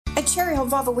Cherry Hill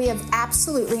Volvo, we have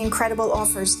absolutely incredible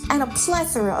offers and a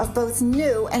plethora of both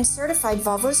new and certified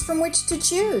Volvos from which to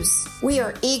choose. We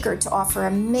are eager to offer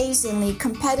amazingly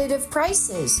competitive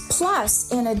prices,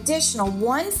 plus an additional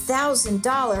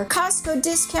 $1,000 Costco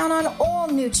discount on all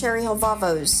new Cherry Hill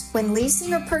Volvos. When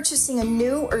leasing or purchasing a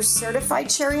new or certified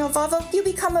Cherry Hill Volvo, you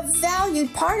become a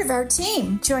valued part of our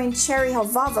team. Join Cherry Hill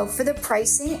Volvo for the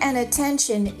pricing and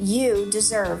attention you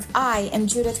deserve. I am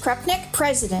Judith Krupnick,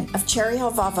 president of Cherry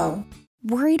Hill Volvo.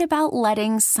 Worried about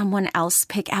letting someone else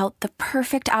pick out the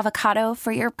perfect avocado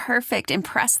for your perfect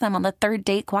impress them on the third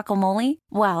date guacamole?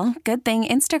 Well, good thing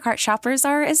Instacart shoppers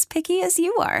are as picky as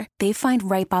you are. They find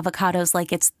ripe avocados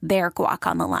like it's their guac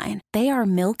on the line. They are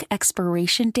milk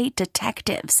expiration date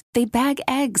detectives. They bag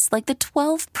eggs like the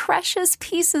 12 precious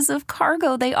pieces of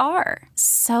cargo they are.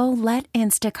 So let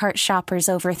Instacart shoppers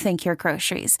overthink your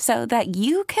groceries so that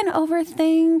you can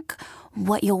overthink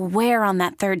what you'll wear on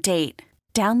that third date.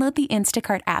 Download the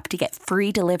Instacart app to get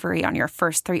free delivery on your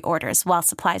first 3 orders while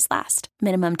supplies last.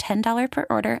 Minimum $10 per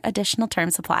order. Additional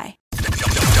terms apply.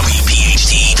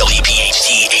 WPHT,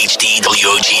 HD,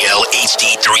 WOGL,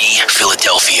 HD3,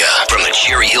 Philadelphia. From the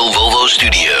Cherry Hill Volvo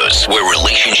Studios, where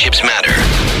relationships matter.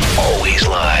 Always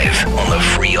live on the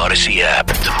free Odyssey app.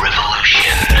 The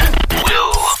revolution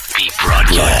will be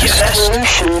broadcast.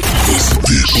 This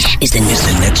is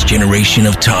the next generation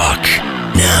of talk.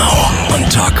 Now, on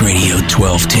Talk Radio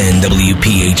 1210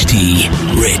 WPHT,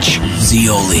 Rich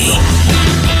Zeoli.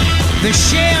 The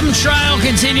sham trial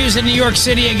continues in New York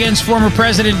City against former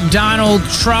President Donald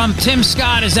Trump. Tim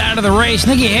Scott is out of the race.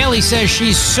 Nikki Haley says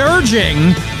she's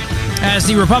surging as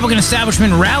the Republican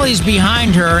establishment rallies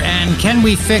behind her. And can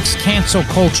we fix cancel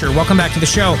culture? Welcome back to the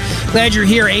show. Glad you're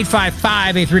here.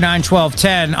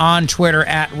 855-839-1210 on Twitter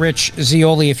at Rich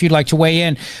Zeoli if you'd like to weigh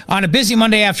in on a busy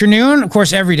Monday afternoon. Of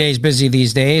course, every day is busy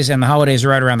these days, and the holidays are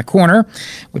right around the corner,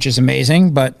 which is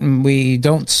amazing, but we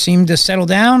don't seem to settle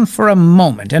down for a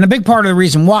moment. And a big part of the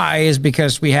reason why is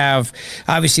because we have,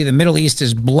 obviously, the Middle East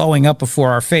is blowing up before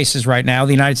our faces right now.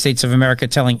 The United States of America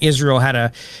telling Israel how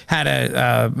to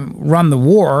run the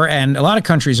war, and a lot of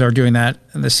countries are doing that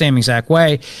in the same exact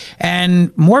way.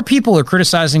 And more people are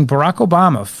criticizing Barack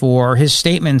Obama for his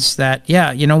statements that,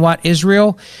 yeah, you know what,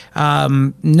 Israel,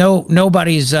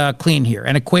 nobody's clean here,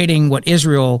 and equating what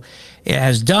Israel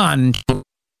has done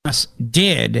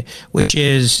did, which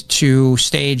is to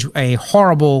stage a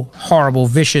horrible,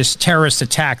 vicious terrorist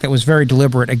attack that was very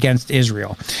deliberate against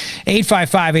Israel.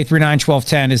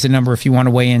 855-839-1210 is the number if you want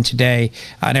to weigh in today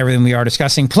on everything we are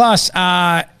discussing. Plus,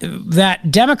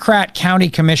 that Democrat county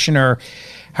commissioner,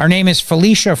 her name is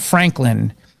Felicia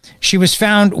Franklin. She was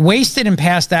found wasted and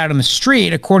passed out on the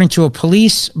street, according to a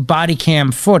police body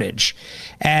cam footage.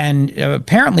 And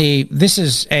apparently, this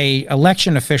is a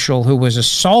election official who was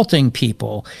assaulting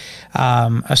people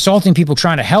trying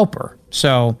to help her.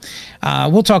 So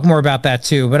we'll talk more about that,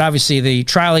 too. But obviously, the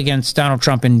trial against Donald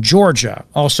Trump in Georgia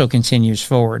also continues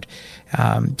forward.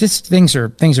 Things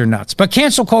are nuts. But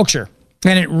cancel culture.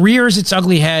 And it rears its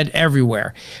ugly head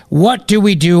everywhere. What do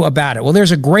we do about it? Well, there's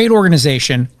a great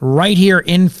organization right here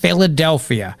in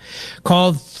Philadelphia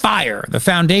called FIRE, the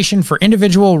Foundation for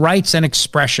Individual Rights and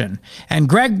Expression. And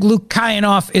Greg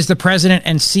Lukianoff is the president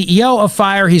and CEO of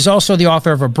FIRE. He's also the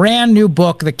author of a brand new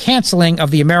book, The Canceling of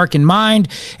the American Mind.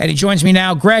 And he joins me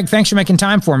now. Greg, thanks for making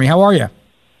time for me. How are you?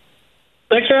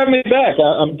 Thanks for having me back.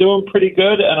 I'm doing pretty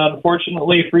good, and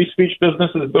unfortunately, free speech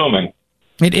business is booming.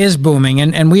 It is booming,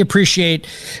 and we appreciate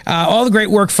all the great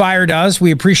work FIRE does.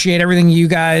 We appreciate everything you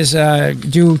guys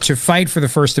do to fight for the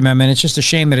First Amendment. It's just a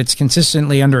shame that it's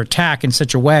consistently under attack in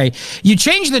such a way. You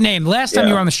changed the name. Last time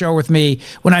you were on the show with me,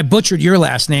 when I butchered your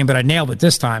last name, but I nailed it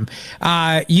this time.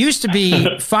 Used to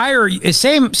be FIRE,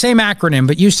 same acronym,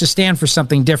 but used to stand for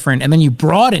something different, and then you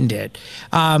broadened it.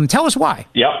 Tell us why.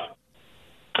 Yep.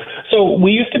 So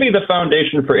we used to be the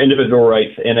Foundation for Individual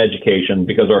Rights in Education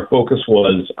because our focus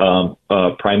was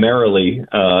primarily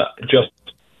just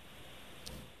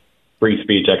free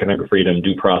speech, economic freedom,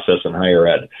 due process, and higher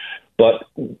ed. But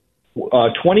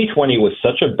 2020 was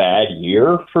such a bad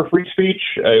year for free speech.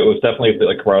 It was definitely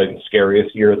probably the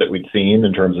scariest year that we'd seen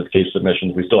in terms of case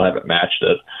submissions. We still haven't matched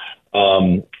it.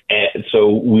 And so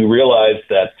we realized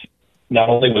that not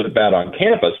only was it bad on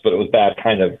campus, but it was bad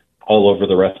kind of all over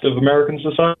the rest of American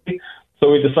society.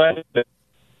 So we decided that.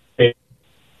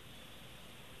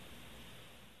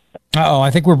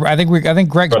 I think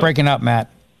Greg's breaking up,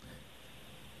 Matt.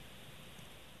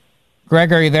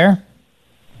 Greg, are you there?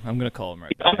 I'm going to call him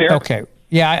right now. I'm here. Okay.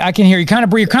 Yeah, I can hear you.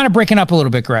 You're kind of breaking up a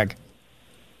little bit, Greg.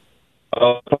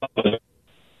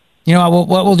 You know,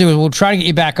 what we'll do is we'll try to get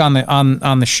you back on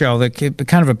the show.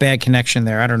 Kind of a bad connection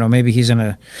there. I don't know. Maybe he's in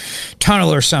a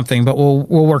tunnel or something, but we'll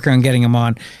work on getting him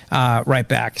on right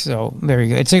back. So there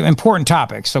you go. It's an important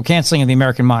topic. So canceling of the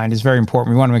American mind is very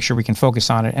important. We want to make sure we can focus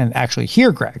on it and actually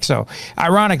hear Greg. So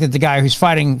ironic that the guy who's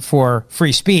fighting for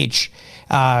free speech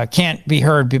can't be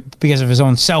heard because of his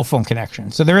own cell phone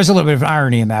connection. So there is a little bit of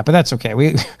irony in that, but that's okay.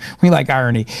 We like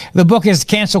irony. The book is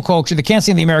Cancel Culture, The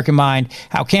Canceling of the American Mind,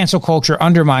 How Cancel Culture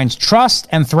Undermines Trust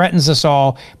and Threatens Us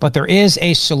All, but there is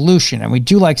a solution, and we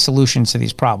do like solutions to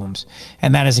these problems,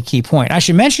 and that is a key point. I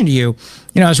should mention to you,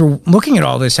 as we're looking at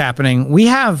all this happening, we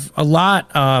have a lot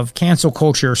of cancel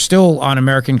culture still on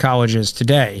American colleges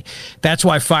today. That's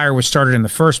why FIRE was started in the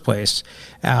first place.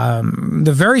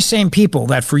 The very same people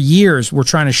that for years were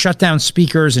trying to shut down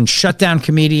speakers and shut down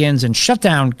comedians and shut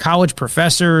down college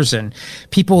professors and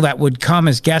people that would come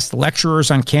as guest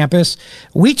lecturers on campus.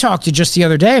 We talked to just the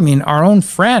other day, our own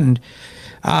friend,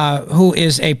 who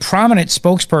is a prominent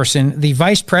spokesperson, the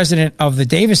vice president of the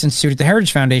Davis Institute at the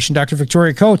Heritage Foundation, Dr.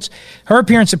 Victoria Coates. Her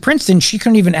appearance at Princeton, she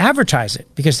couldn't even advertise it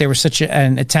because there was such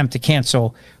an attempt to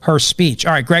cancel her speech.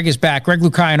 All right, Greg is back. Greg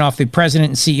Lukianoff, the president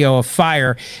and CEO of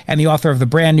FIRE and the author of the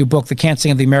brand new book, The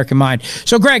Canceling of the American Mind.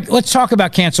 So, Greg, let's talk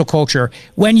about cancel culture.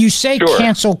 When you say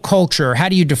cancel culture, how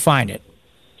do you define it?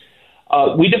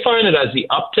 We define it as the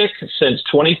uptick since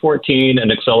 2014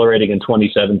 and accelerating in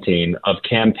 2017 of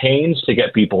campaigns to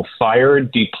get people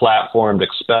fired, deplatformed,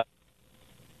 expelled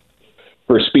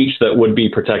for speech that would be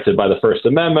protected by the First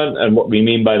Amendment. And what we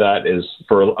mean by that is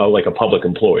for like a public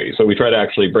employee. So we try to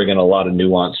actually bring in a lot of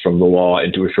nuance from the law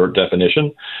into a short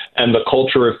definition, and the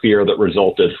culture of fear that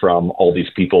resulted from all these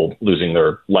people losing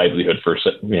their livelihood for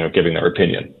giving their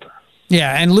opinion.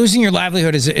 Yeah, and losing your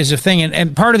livelihood is a thing,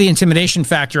 and part of the intimidation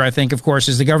factor, I think, of course,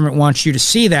 is the government wants you to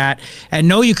see that and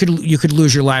know you could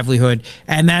lose your livelihood,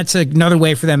 and that's another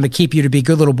way for them to keep you to be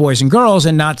good little boys and girls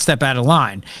and not step out of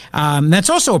line. That's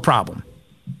also a problem.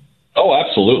 Oh,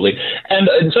 absolutely, and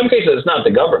in some cases, it's not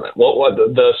the government. Well,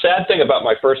 the sad thing about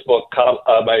my first book,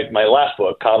 my last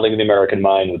book, Coddling the American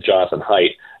Mind with Jonathan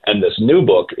Haidt, and this new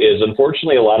book is,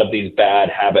 unfortunately, a lot of these bad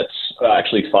habits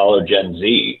actually follow Gen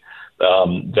Z.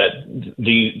 That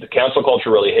the cancel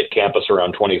culture really hit campus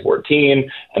around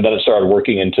 2014, and then it started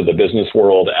working into the business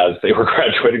world as they were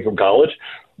graduating from college.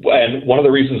 And one of the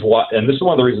reasons why, and this is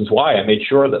one of the reasons why I made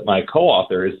sure that my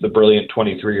co-author is the brilliant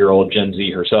 23-year-old Gen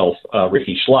Z herself,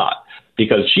 Rikki Schlott,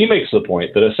 because she makes the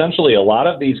point that essentially a lot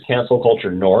of these cancel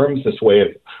culture norms, this way of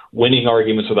winning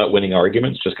arguments without winning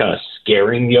arguments, just kind of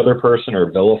scaring the other person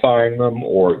or vilifying them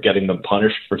or getting them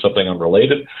punished for something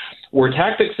unrelated, were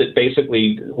tactics that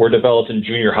basically were developed in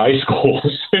junior high schools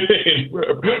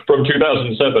from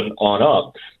 2007 on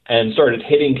up and started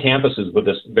hitting campuses with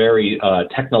this very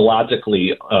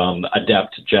technologically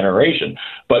adept generation.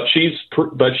 But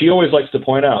she always likes to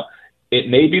point out, it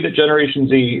may be that Generation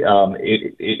Z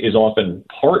is often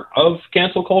part of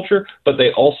cancel culture, but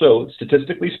they also,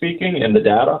 statistically speaking, in the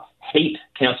data, hate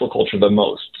cancel culture the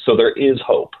most. So there is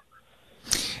hope.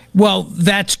 Well,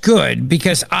 that's good,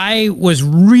 because I was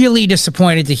really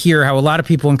disappointed to hear how a lot of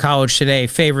people in college today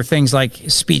favor things like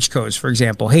speech codes, for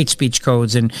example, hate speech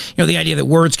codes, and the idea that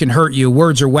words can hurt you,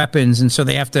 words are weapons, and so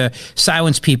they have to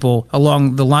silence people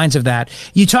along the lines of that.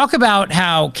 You talk about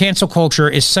how cancel culture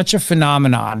is such a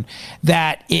phenomenon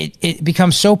that it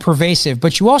becomes so pervasive,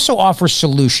 but you also offer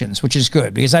solutions, which is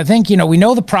good, because I think, we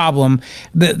know the problem.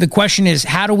 The question is,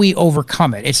 how do we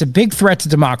overcome it? It's a big threat to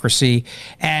democracy,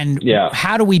 and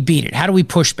how do we beat it? How do we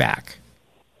push back?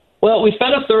 Well, we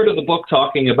spent a third of the book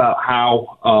talking about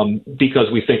how,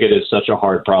 because we think it is such a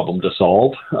hard problem to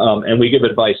solve, and we give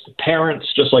advice to parents,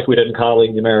 just like we did in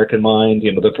Coddling the American Mind.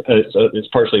 It's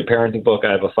partially a parenting book.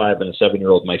 I have a 5 and a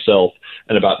 7-year-old myself,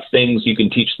 and about things you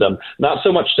can teach them, not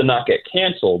so much to not get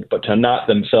canceled, but to not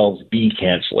themselves be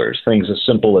cancelers. Things as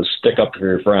simple as stick up for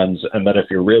your friends, and then if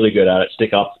you're really good at it,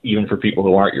 stick up even for people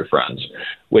who aren't your friends,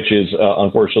 which is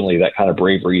unfortunately that kind of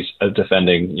bravery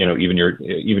defending, even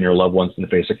your loved ones in the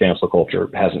face of cancel culture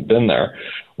hasn't been there.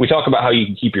 We talk about how you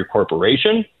can keep your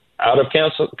corporation out of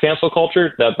cancel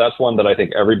culture. That's one that I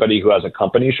think everybody who has a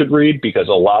company should read, because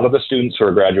a lot of the students who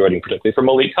are graduating, particularly from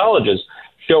elite colleges,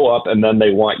 show up and then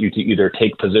they want you to either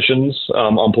take positions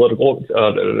on political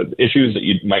issues that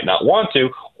you might not want to,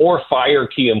 or fire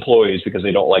key employees because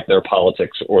they don't like their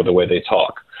politics or the way they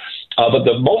talk. But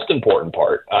the most important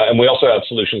part, and we also have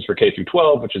solutions for K through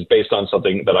 12, which is based on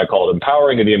something that I call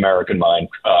empowering of the American mind,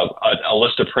 a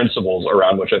list of principles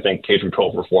around which I think K through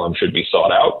 12 reform should be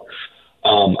sought out.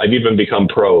 I've even become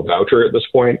pro voucher at this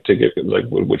point,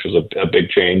 which was a big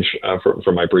change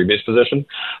from my previous position.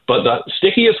 But the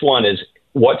stickiest one is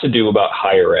what to do about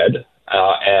higher ed.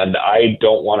 And I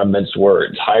don't want to mince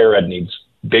words. Higher ed needs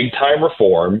big time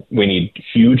reform. We need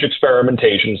huge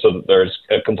experimentation so that there's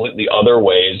completely other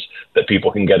ways that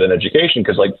people can get an education.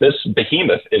 Because like this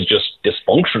behemoth is just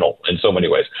dysfunctional in so many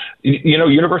ways. You know,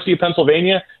 University of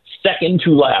Pennsylvania, second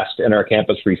to last in our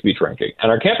campus free speech ranking.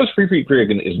 And our campus free speech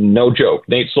ranking is no joke.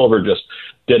 Nate Silver just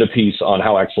did a piece on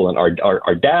how excellent our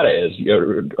data is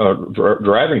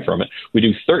deriving from it. We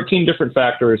do 13 different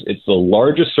factors. It's the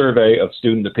largest survey of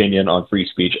student opinion on free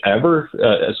speech ever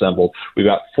assembled. We've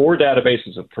got 4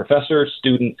 databases of professor,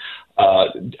 student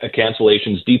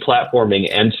cancellations, deplatforming,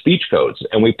 and speech codes.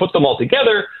 And we put them all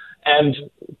together. And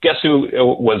guess who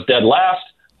was dead last?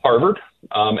 Harvard.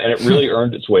 And it really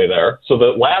earned its way there. So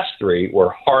the last 3 were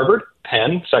Harvard,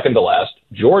 Penn, second to last,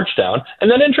 Georgetown, and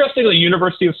then interestingly,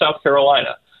 University of South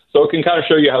Carolina. So it can kind of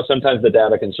show you how sometimes the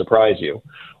data can surprise you.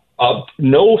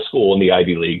 No school in the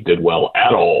Ivy League did well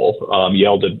at all.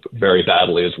 Yale did very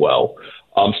badly as well.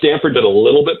 Stanford did a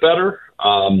little bit better.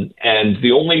 And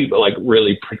the only like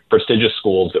really prestigious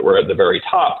schools that were at the very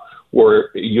top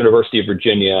were University of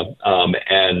Virginia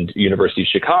and University of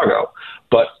Chicago.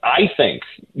 But I think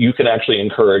you can actually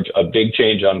encourage a big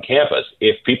change on campus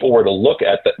if people were to look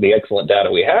at the excellent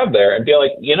data we have there and be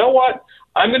like, you know what?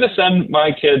 I'm going to send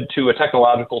my kid to a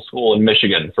technological school in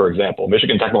Michigan, for example.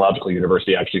 Michigan Technological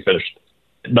University actually finished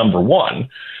number 1.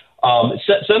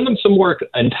 Send them some work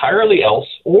entirely else,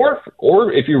 or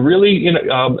if you really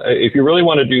if you really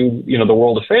want to do the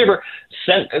world a favor,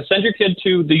 send your kid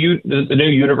to the new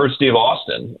University of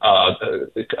Austin,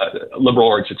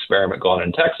 liberal arts experiment going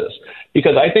in Texas,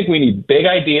 because I think we need big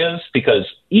ideas. Because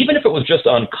even if it was just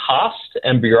on cost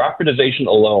and bureaucratization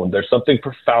alone, there's something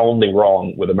profoundly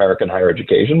wrong with American higher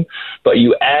education. But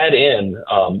you add in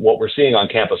what we're seeing on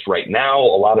campus right now,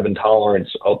 a lot of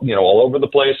intolerance, all over the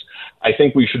place. I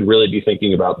think we should really be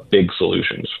thinking about big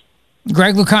solutions.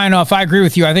 Greg Lukianoff, I agree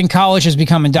with you. I think college has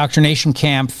become indoctrination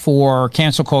camp for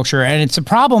cancel culture, and it's a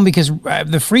problem because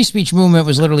the free speech movement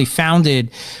was literally founded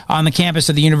on the campus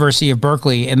of the University of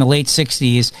Berkeley in the late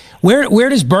 60s. Where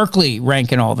does Berkeley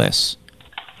rank in all this?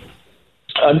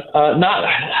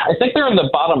 I think they're in the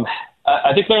bottom.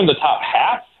 I think they're in the top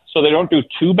half, so they don't do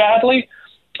too badly.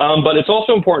 But it's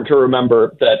also important to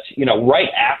remember that, right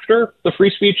after the free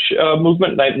speech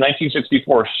movement in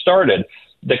 1964 started,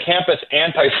 the campus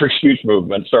anti-free speech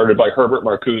movement, started by Herbert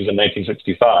Marcuse in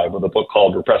 1965 with a book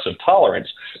called Repressive Tolerance,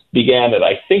 began at,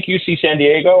 I think, UC San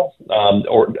Diego,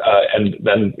 and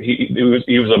then he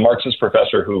was a Marxist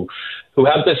professor who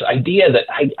had this idea that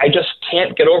I just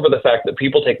can't get over the fact that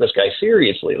people take this guy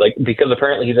seriously, like because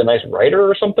apparently he's a nice writer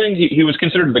or something. He was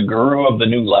considered the guru of the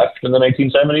new left in the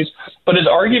 1970s. But his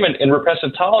argument in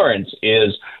Repressive Tolerance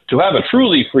is to have a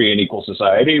truly free and equal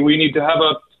society, we need to have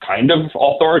a kind of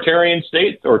authoritarian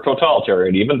state, or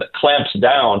totalitarian even, that clamps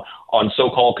down on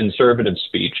so-called conservative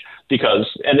speech,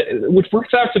 which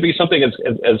works out to be something as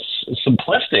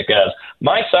simplistic as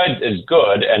my side is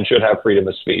good and should have freedom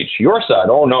of speech. Your side,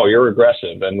 oh no, you're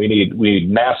aggressive, and we need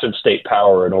massive state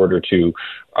power in order to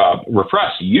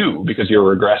repress you because you're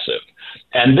regressive.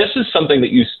 And this is something that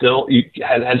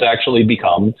has actually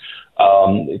become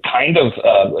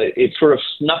it sort of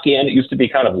snuck in. It used to be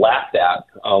kind of laughed at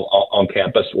on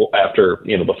campus after,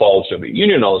 the fall of the Soviet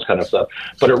Union and all this kind of stuff.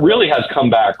 But it really has come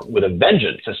back with a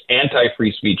vengeance, this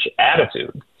anti-free speech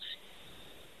attitude.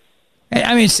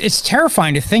 I mean, it's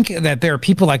terrifying to think that there are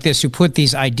people like this who put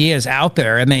these ideas out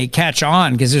there and they catch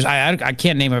on, because I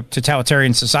can't name a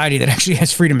totalitarian society that actually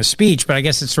has freedom of speech, but I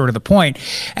guess it's sort of the point.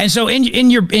 And so in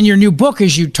your new book,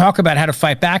 as you talk about how to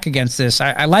fight back against this,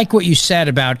 I like what you said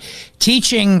about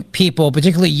teaching people,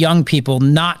 particularly young people,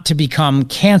 not to become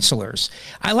cancelers.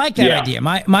 I like that idea.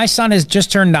 My son has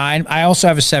just turned 9. I also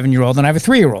have a 7-year-old and I have a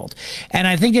 3-year-old. And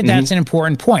I think that's an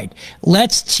important point.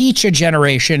 Let's teach a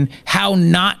generation how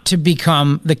not to become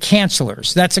the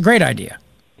cancelers. That's a great idea.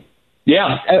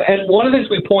 Yeah, and one of the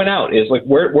things we point out is like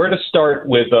where to start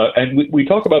with, and we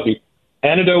talk about the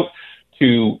antidote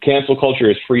to cancel culture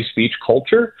is free speech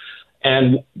culture,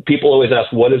 and people always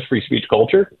ask, what is free speech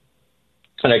culture?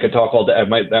 And I could talk all day.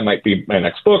 That might be my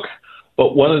next book.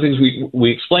 But one of the things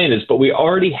we explain is, but we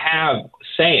already have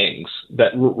sayings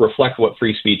that reflect what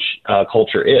free speech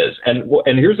culture is. And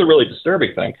here's the really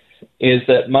disturbing thing, is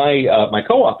that my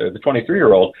co-author, the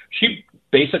 23-year-old, she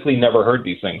basically never heard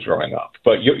these things growing up.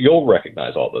 But you'll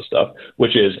recognize all this stuff,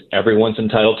 which is everyone's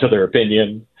entitled to their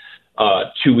opinion,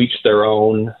 to each their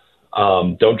own,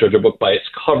 don't judge a book by its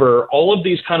cover, all of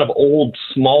these kind of old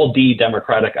small d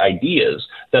democratic ideas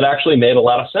that actually made a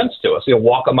lot of sense to us.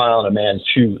 Walk a mile in a man's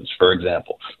shoes, for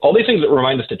example. All these things that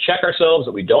remind us to check ourselves,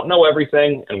 that we don't know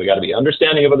everything, and we got to be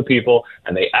understanding of other people,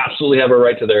 and they absolutely have a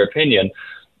right to their opinion.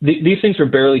 these things are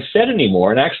barely said anymore.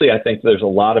 And actually, I think there's a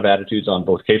lot of attitudes on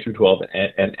both K through 12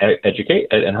 and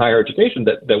higher education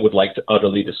that would like to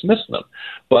utterly dismiss them.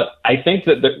 But I think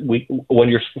that when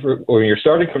you're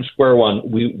starting from square one,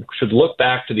 we should look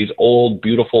back to these old,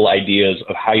 beautiful ideas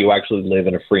of how you actually live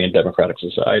in a free and democratic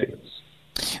society.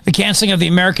 The Canceling of the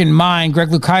American Mind. Greg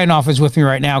Lukianoff is with me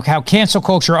right now. How cancel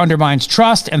culture undermines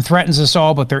trust and threatens us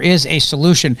all, but there is a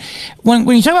solution. When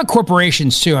you talk about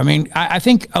corporations, too, I mean, I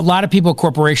think a lot of people at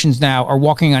corporations now are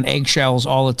walking on eggshells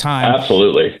all the time.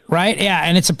 Absolutely. Right? Yeah,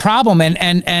 and it's a problem.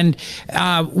 And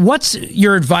what's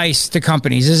your advice to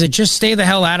companies? Is it just stay the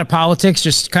hell out of politics,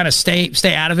 just kind of stay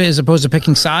out of it as opposed to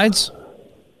picking sides?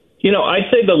 I'd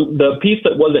say the piece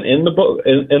that wasn't in the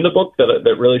book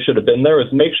that really should have been there is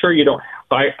make sure you don't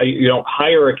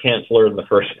hire a canceller in the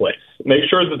first place. Make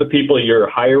sure that the people you're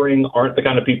hiring aren't the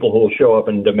kind of people who will show up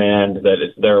and demand that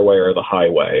it's their way or the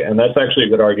highway. And that's actually a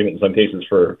good argument in some cases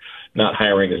for not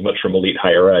hiring as much from elite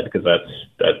higher ed, because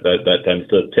that tends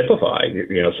to typify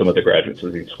some of the graduates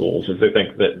of these schools, is they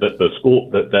think that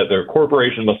that their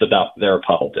corporation must adopt their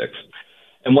politics.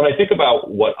 And when I think about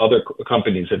what other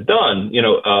companies have done,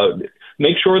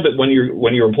 make sure that when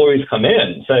your employees come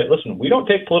in, say, listen, we don't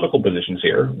take political positions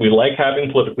here. We like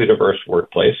having politically diverse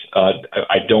workplace. I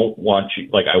want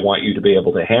you to be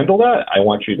able to handle that. I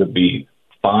want you to be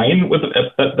fine with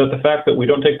the fact that we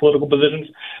don't take political positions.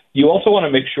 You also want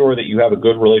to make sure that you have a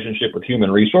good relationship with human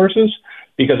resources,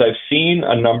 because I've seen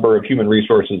a number of human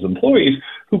resources employees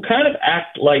who kind of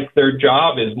act like their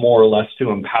job is more or less to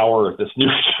empower this new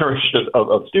generation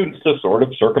of students to sort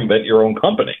of circumvent your own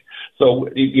company. So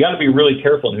you got to be really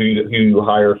careful who you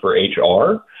hire for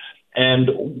HR.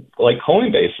 And like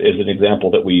Coinbase is an example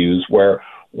that we use, where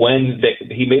when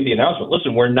he made the announcement,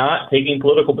 listen, we're not taking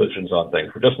political positions on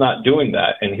things. We're just not doing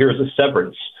that. And here's a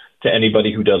severance to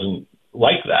anybody who doesn't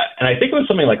like that. And I think it was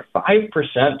something like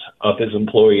 5% of his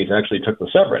employees actually took the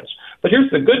severance. But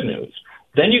here's the good news.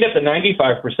 Then you get the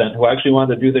 95% who actually want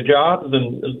to do the jobs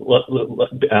and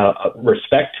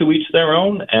respect to each their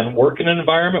own and work in an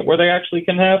environment where they actually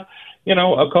can have,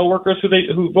 coworkers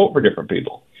who vote for different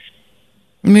people.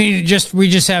 I mean, we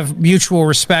just have mutual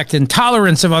respect and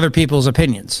tolerance of other people's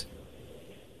opinions.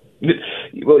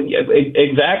 Well, yeah,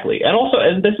 exactly.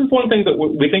 And this is one thing that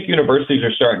we think universities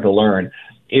are starting to learn,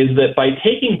 is that by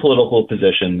taking political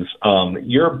positions,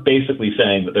 you're basically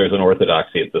saying that there's an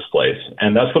orthodoxy at this place.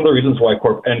 And that's one of the reasons why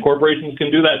corporations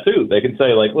can do that too. They can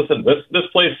say, like, listen, this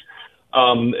place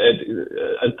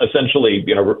essentially,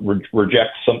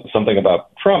 rejects something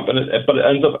about Trump, but it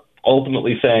ends up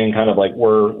ultimately saying kind of like,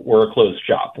 we're a closed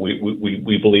shop.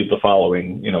 We believe the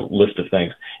following, list of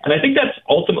things. And I think that's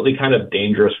ultimately kind of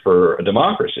dangerous for a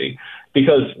democracy,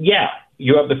 because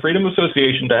you have the freedom of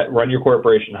association to run your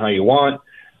corporation how you want.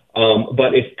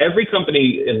 But if every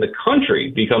company in the country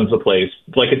becomes a place,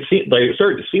 like it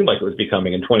started to seem like it was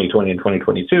becoming in 2020 and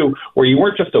 2022, where you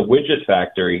weren't just a widget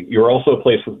factory, you're also a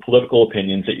place with political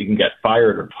opinions that you can get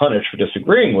fired or punished for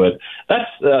disagreeing with,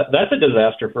 that's a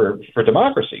disaster for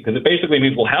democracy, because it basically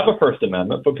means we'll have a First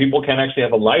Amendment, but people can't actually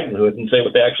have a livelihood and say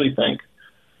what they actually think.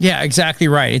 Yeah, exactly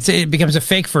right. It becomes a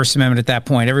fake First Amendment at that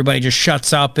point. Everybody just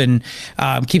shuts up and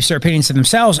keeps their opinions to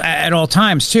themselves at all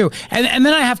times, too. And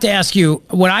then I have to ask you,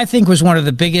 what I think was one of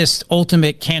the biggest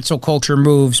ultimate cancel culture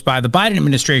moves by the Biden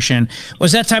administration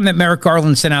was that time that Merrick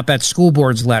Garland sent out that school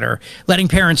boards letter, letting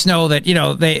parents know that,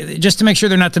 they just to make sure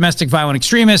they're not domestic violent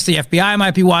extremists, the FBI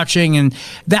might be watching. And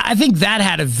I think that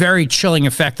had a very chilling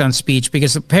effect on speech,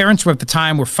 because the parents at the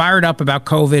time were fired up about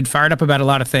COVID, fired up about a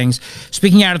lot of things,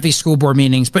 speaking out at these school board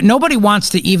meetings. But nobody wants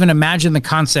to even imagine the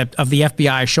concept of the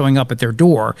FBI showing up at their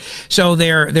door. So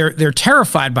they're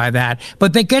terrified by that.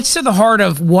 But that gets to the heart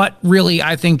of what really,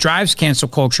 I think, drives cancel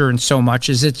culture and so much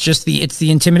is it's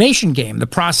the intimidation game. The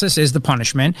process is the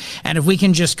punishment. And if we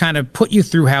can just kind of put you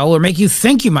through hell or make you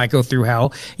think you might go through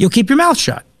hell, you'll keep your mouth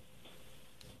shut.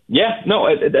 Yeah, no,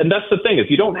 and that's the thing, is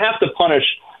you don't have to punish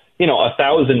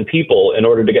 1,000 people in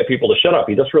order to get people to shut up.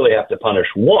 You just really have to punish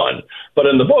one. But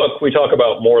in the book, we talk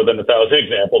about more than 1,000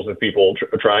 examples of people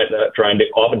trying to,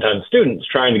 oftentimes students,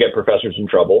 trying to get professors in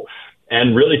trouble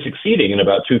and really succeeding in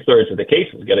about 2/3 of the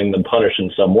cases, getting them punished in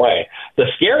some way. The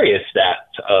scariest stat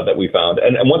that we found,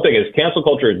 and one thing is cancel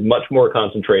culture is much more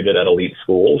concentrated at elite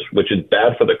schools, which is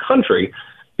bad for the country,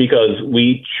 because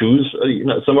we choose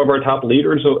some of our top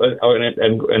leaders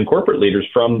and corporate leaders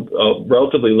from a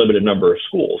relatively limited number of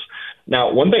schools.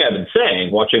 Now, one thing I've been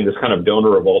saying, watching this kind of donor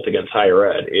revolt against higher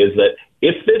ed, is that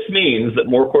if this means that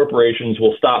more corporations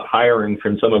will stop hiring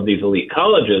from some of these elite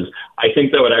colleges, I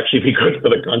think that would actually be good for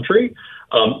the country.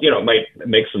 It might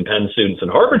make some Penn students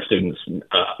and Harvard students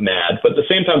mad, but at the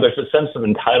same time, there's a sense of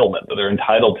entitlement that they're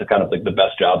entitled to kind of like the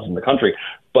best jobs in the country.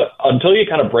 But until you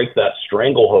kind of break that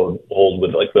stranglehold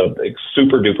with like the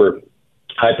super duper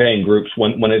high paying groups,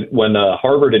 when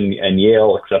Harvard and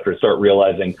Yale, et cetera, start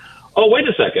realizing, oh, wait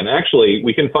a second, actually,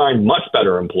 we can find much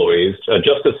better employees,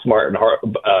 just as smart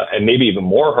and maybe even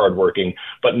more hardworking,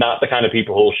 but not the kind of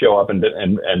people who will show up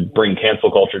and bring cancel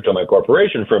culture to my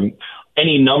corporation from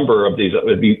any number of these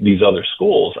other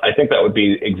schools. I think that would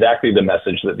be exactly the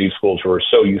message that these schools who are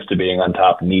so used to being on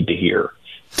top need to hear.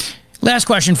 Last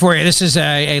question for you. This is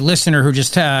a listener who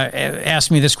just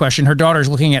asked me this question. Her daughter's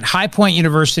looking at High Point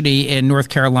University in North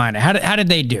Carolina. How did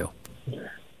they do?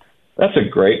 That's a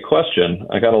great question.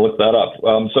 I got to look that up.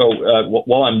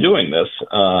 While I'm doing this,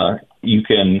 you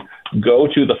can go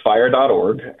to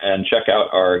thefire.org and check out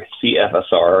our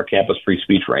CFSR, our Campus Free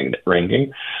Speech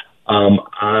ranking.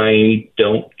 I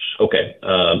don't. Okay.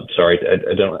 Sorry. I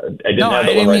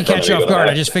didn't mean to catch you off guard.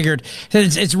 I just figured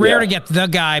it's rare to get the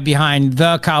guy behind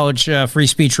the college free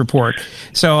speech report.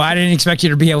 So I didn't expect you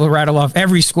to be able to rattle off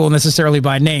every school necessarily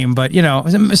by name, but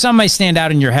some might stand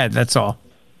out in your head. That's all.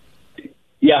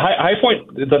 Yeah, High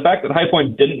Point, the fact that High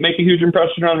Point didn't make a huge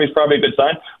impression on me is probably a good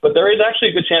sign, but there is actually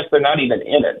a good chance they're not even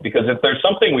in it, because if there's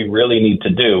something we really need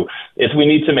to do, is we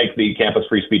need to make the campus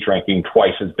free speech ranking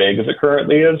twice as big as it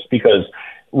currently is, because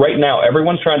right now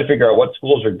everyone's trying to figure out what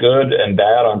schools are good and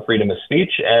bad on freedom of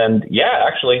speech, and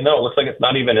it looks like it's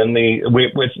not even in the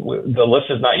list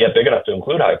is not yet big enough to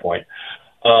include High Point.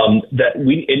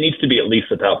 It needs to be at least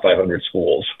the top 500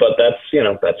 schools, but that's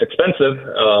expensive,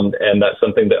 and that's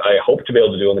something that I hope to be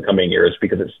able to do in the coming years,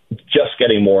 because it's just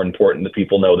getting more important that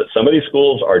people know that some of these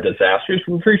schools are disasters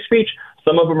for free speech.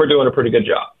 Some of them are doing a pretty good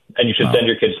job, and you should send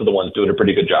your kids to the ones doing a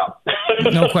pretty good job.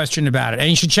 No question about it.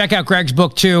 And you should check out Greg's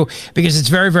book, too, because it's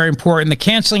very, very important. The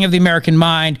Canceling of the American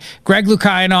Mind. Greg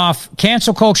Lukianoff,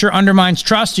 Cancel Culture Undermines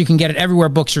Trust. You can get it everywhere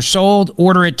books are sold.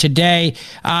 Order it today.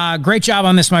 Great job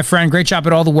on this, my friend. Great job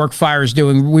at all the work Fire is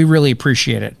doing. We really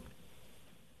appreciate it.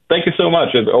 Thank you so much.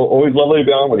 It's always lovely to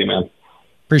be on with you, man.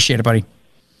 Appreciate it, buddy.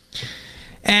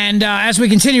 And as we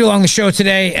continue along the show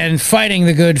today and fighting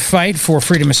the good fight for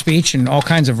freedom of speech and all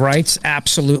kinds of rights,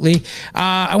 absolutely,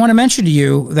 I want to mention to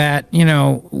you that,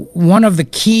 one of the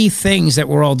key things that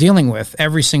we're all dealing with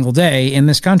every single day in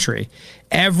this country,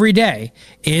 every day,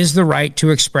 is the right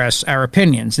to express our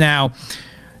opinions. Now,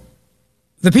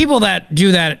 the people that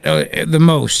do that the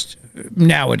most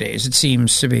nowadays, it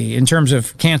seems to be, in terms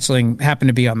of canceling, happen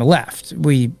to be on the left.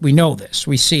 We know this.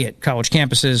 We see it college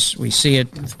campuses. We see it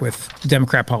with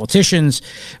Democrat politicians.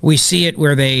 We see it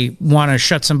where they want to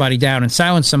shut somebody down and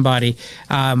silence somebody.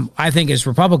 I think as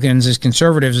Republicans, as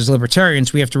conservatives, as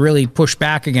libertarians, we have to really push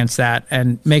back against that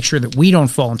and make sure that we don't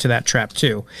fall into that trap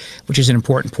too, which is an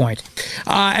important point.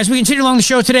 As we continue along the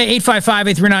show today,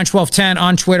 855-839-1210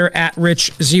 on Twitter at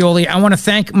Rich Zeoli. I want to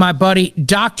thank my buddy,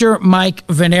 Dr. Mike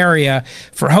Veneria,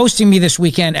 for hosting me this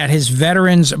weekend at his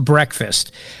Veterans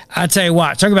Breakfast. I'll tell you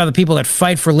what, talk about the people that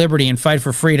fight for liberty and fight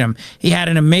for freedom. He had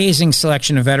an amazing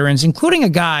selection of veterans, including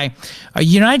a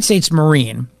United States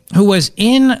Marine, who was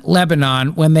in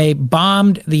Lebanon when they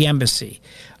bombed the embassy.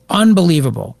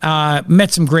 Unbelievable.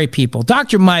 Met some great people.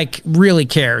 Dr. Mike really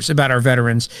cares about our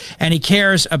veterans, and he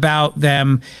cares about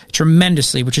them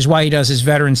tremendously, which is why he does his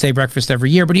Veterans Day breakfast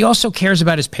every year. But he also cares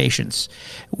about his patients,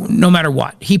 no matter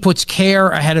what. He puts care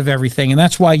ahead of everything, and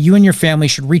that's why you and your family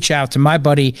should reach out to my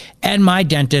buddy and my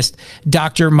dentist,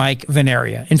 Dr. Mike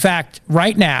Veneria. In fact,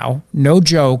 right now, no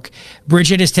joke,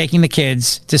 Bridget is taking the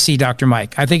kids to see Dr.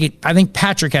 Mike. I think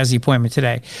Patrick has the appointment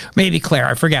today. Maybe Claire,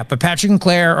 I forget. But Patrick and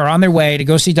Claire are on their way to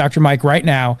go see Dr. Mike right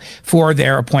now for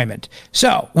their appointment.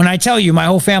 So when I tell you my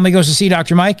whole family goes to see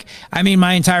Dr. Mike, I mean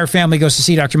my entire family goes to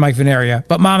see Dr. Mike Veneria.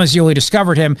 But Mama Zeoli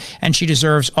discovered him, and she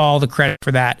deserves all the credit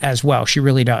for that as well. She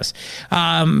really does.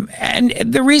 And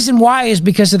the reason why is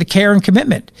because of the care and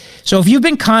commitment. So if you've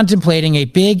been contemplating a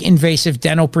big invasive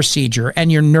dental procedure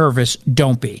and you're nervous,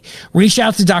 don't be. Reach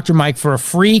out to Dr. Mike for a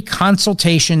free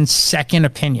consultation second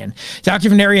opinion. Dr.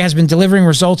 Veneria has been delivering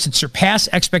results that surpass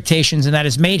expectations, and that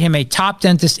has made him a top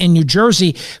dentist in New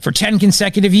Jersey for 10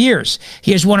 consecutive years.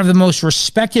 He has one of the most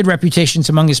respected reputations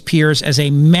among his peers as a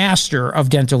master of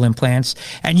dental implants.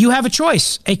 And you have a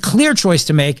choice, a clear choice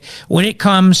to make when it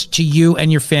comes to you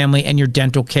and your family and your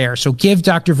dental care. So give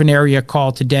Dr. Veneria a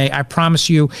call today. I promise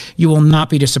you, you will not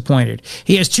be disappointed.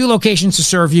 He has 2 locations to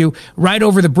serve you, right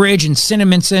over the bridge in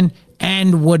Cinnaminson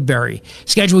and Woodbury.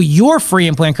 Schedule your free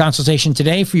implant consultation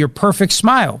today for your perfect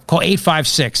smile. Call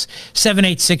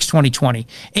 856-786-2020,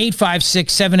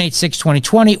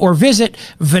 856-786-2020, or visit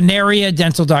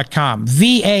VeneriaDental.com,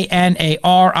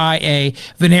 VANARIA,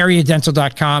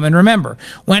 VeneriaDental.com. And remember,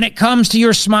 when it comes to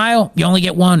your smile, you only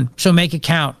get one, so make it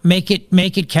count. Make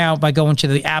it count by going to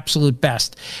the absolute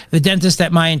best. The dentist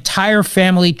that my entire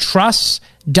family trusts,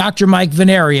 Dr. Mike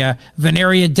Veneria,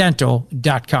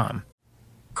 VeneriaDental.com.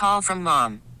 Call from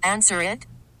mom. Answer it.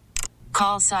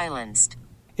 Call silenced.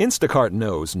 Instacart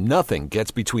knows nothing gets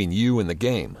between you and the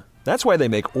game. That's why they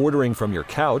make ordering from your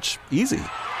couch easy.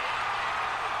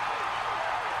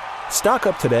 Stock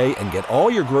up today and get all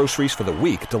your groceries for the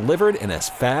week delivered in as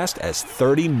fast as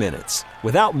 30 minutes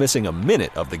without missing a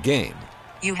minute of the game.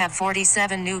 You have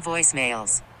 47 new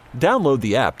voicemails. Download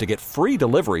the app to get free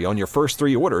delivery on your first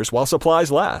 3 orders while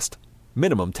supplies last.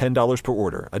 Minimum $10 per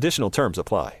order. Additional terms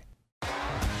apply.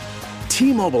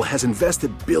 T-Mobile has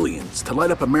invested billions to light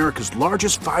up America's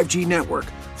largest 5G network,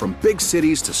 from big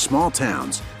cities to small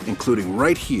towns, including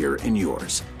right here in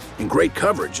yours. And great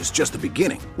coverage is just the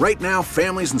beginning. Right now,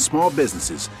 families and small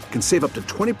businesses can save up to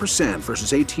 20%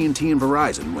 versus AT&T and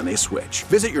Verizon when they switch.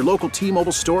 Visit your local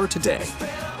T-Mobile store today.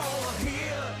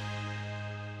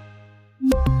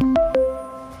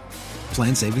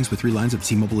 Plan savings with 3 lines of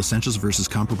T-Mobile Essentials versus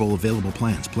comparable available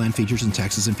plans. Plan features and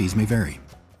taxes and fees may vary.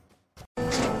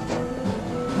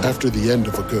 After the end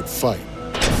of a good fight,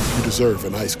 you deserve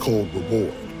an ice-cold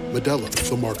reward. Modelo is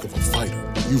the mark of a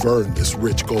fighter. You've earned this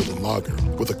rich golden lager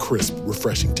with a crisp,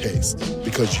 refreshing taste.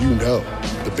 Because you know,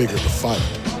 the bigger the fight,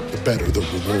 the better the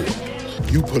reward.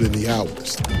 You put in the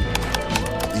hours,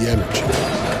 the energy,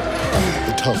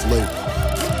 the tough labor.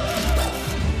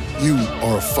 You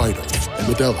are a fighter, and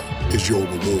Modelo is your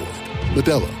reward.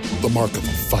 Modelo, the mark of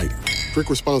a fighter. Drink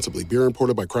responsibly. Beer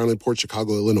imported by Crown Imports,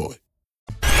 Chicago, Illinois.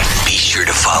 Be sure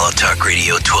to follow Talk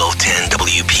Radio 1210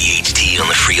 WPHT on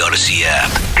the free Odyssey app.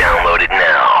 Download it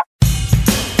now.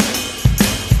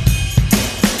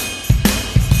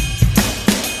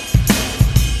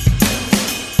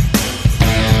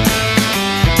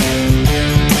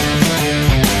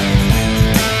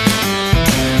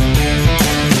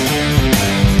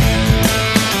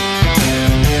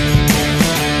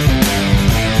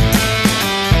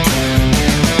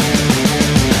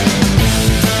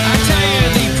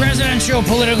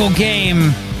 Political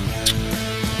game.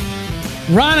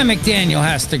 Ronna McDaniel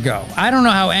has to go. I don't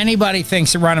know how anybody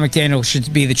thinks that Ronna McDaniel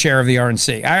should be the chair of the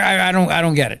RNC. I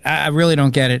don't get it. I really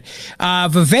don't get it.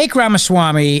 Vivek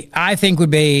Ramaswamy, I think,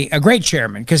 would be a great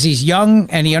chairman because he's young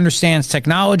and he understands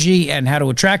technology and how to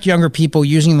attract younger people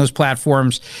using those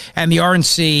platforms. And the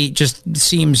RNC just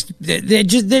seems they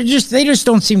just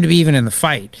don't seem to be even in the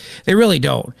fight. They really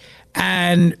don't.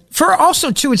 And for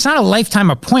also, too, it's not a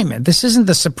lifetime appointment. This isn't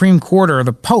the Supreme Court or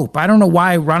the Pope. I don't know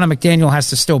why Ronna McDaniel has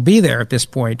to still be there at this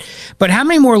point. But how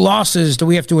many more losses do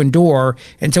we have to endure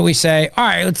until we say, all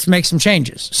right, let's make some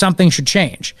changes? Something should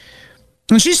change.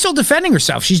 And she's still defending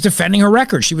herself. She's defending her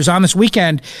record. She was on this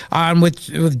weekend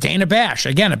with Dana Bash.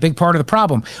 Again, a big part of the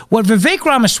problem. What Vivek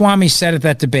Ramaswamy said at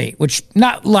that debate, which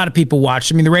not a lot of people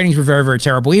watched. I mean, the ratings were very, very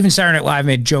terrible. Even Saturday Night Live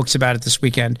made jokes about it this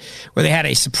weekend, where they had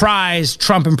a surprise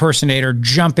Trump impersonator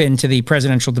jump into the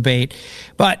presidential debate.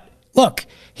 But look,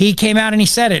 he came out and he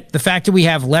said it. The fact that we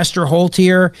have Lester Holt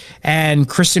here and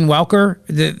Kristen Welker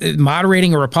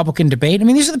moderating a Republican debate. I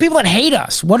mean, these are the people that hate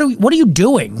us. What are you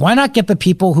doing? Why not get the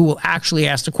people who will actually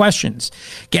ask the questions?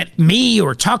 Get me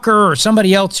or Tucker or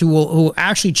somebody else who will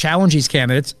actually challenge these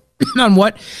candidates on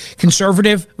what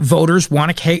conservative voters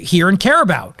want to hear and care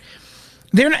about.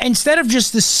 They're not, instead of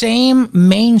just the same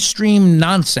mainstream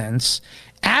nonsense,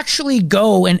 actually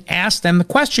go and ask them the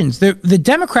questions. The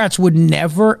Democrats would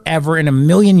never, ever in a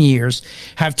million years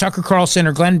have Tucker Carlson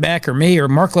or Glenn Beck or me or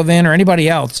Mark Levin or anybody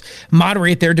else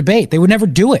moderate their debate. They would never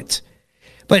do it.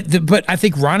 But I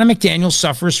think Ronna McDaniel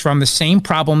suffers from the same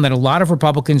problem that a lot of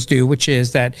Republicans do, which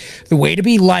is that the way to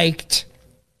be liked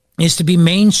is to be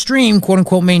mainstream, quote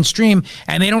unquote mainstream,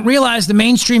 and they don't realize the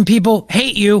mainstream people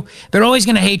hate you. They're always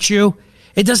going to hate you.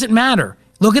 It doesn't matter.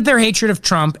 Look at their hatred of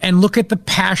Trump and look at the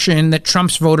passion that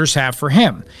Trump's voters have for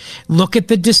him. Look at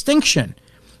the distinction.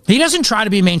 He doesn't try to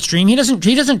be mainstream. He doesn't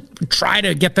try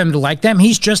to get them to like them.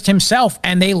 He's just himself,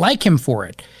 and they like him for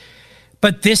it.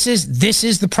 But this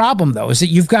is the problem, though, is that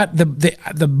you've got the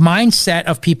mindset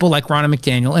of people like Ronna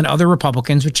McDaniel and other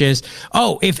Republicans, which is,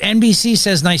 oh, if NBC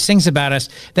says nice things about us,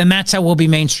 then that's how we'll be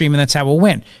mainstream and that's how we'll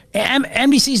win.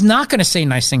 NBC's not going to say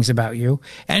nice things about you,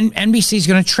 and NBC's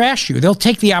going to trash you. They'll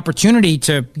take the opportunity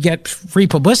to get free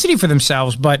publicity for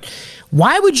themselves, but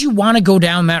why would you want to go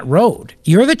down that road?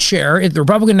 You're the chair of the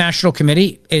Republican National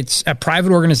Committee. It's a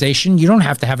private organization. You don't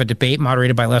have to have a debate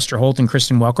moderated by Lester Holt and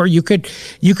Kristen Welker. You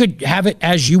could have it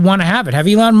as you want to have it. Have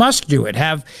Elon Musk do it.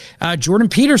 Have Jordan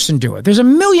Peterson do it. There's a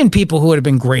million people who would have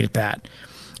been great at that.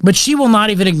 But she will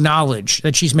not even acknowledge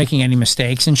that she's making any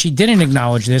mistakes. And she didn't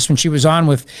acknowledge this when she was on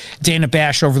with Dana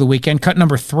Bash over the weekend, cut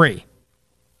number 3.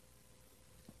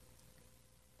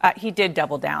 He did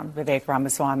double down, Vivek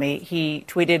Ramaswamy. He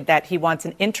tweeted that he wants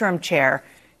an interim chair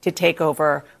to take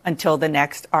over until the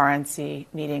next RNC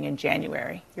meeting in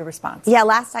January. Your response? Yeah,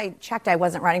 last I checked, I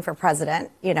wasn't running for president.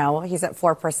 You know, he's at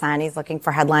 4%. He's looking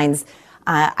for headlines.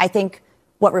 I think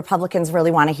what Republicans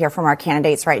really want to hear from our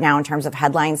candidates right now in terms of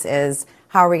headlines is,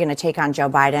 how are we going to take on Joe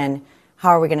Biden? How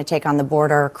are we going to take on the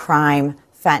border, crime,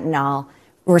 fentanyl,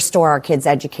 restore our kids'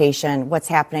 education, what's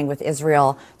happening with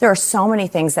Israel? There are so many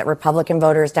things that Republican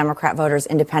voters, Democrat voters,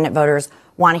 independent voters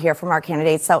want to hear from our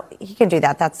candidates. So he can do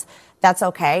that. That's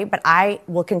okay. But I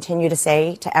will continue to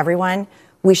say to everyone,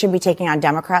 we should be taking on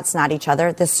Democrats, not each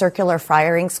other. This circular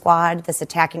firing squad, this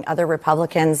attacking other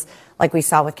Republicans, like we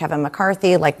saw with Kevin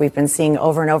McCarthy, like we've been seeing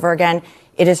over and over again,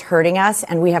 it is hurting us.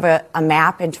 And we have a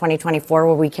map in 2024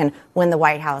 where we can win the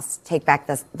White House, take back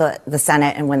the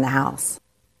Senate, and win the House.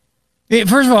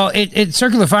 First of all, it's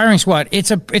circular firing squad.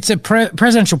 It's a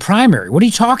presidential primary. What are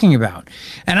you talking about?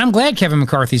 And I'm glad Kevin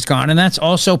McCarthy's gone, and that's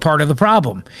also part of the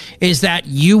problem, is that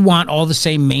you want all the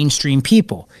same mainstream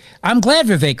people. I'm glad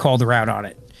Vivek called her out on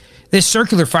it. This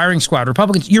circular firing squad,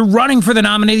 Republicans, you're running for the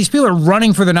nomination. These people are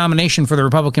running for the nomination for the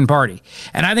Republican Party.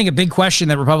 And I think a big question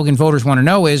that Republican voters want to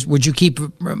know is, would you keep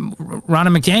Ronna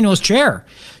McDaniel as chair?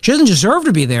 She doesn't deserve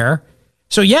to be there.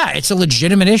 So, yeah, it's a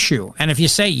legitimate issue. And if you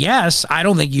say yes, I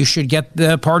don't think you should get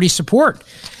the party support.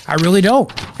 I really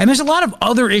don't. And there's a lot of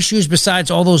other issues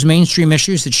besides all those mainstream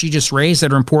issues that she just raised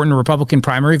that are important to Republican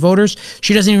primary voters.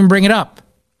 She doesn't even bring it up.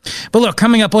 But look,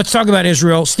 coming up, let's talk about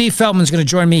Israel. Steve Feldman's going to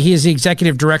join me. He is the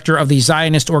executive director of the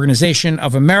Zionist Organization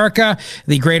of America,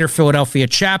 the Greater Philadelphia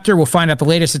chapter. We'll find out the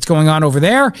latest that's going on over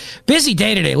there. Busy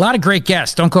day today. A lot of great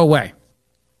guests. Don't go away.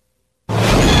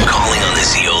 Calling on the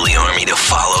Zeoli Army to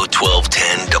follow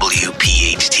 1210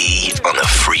 WPHT on the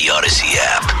free Odyssey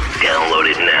app. Download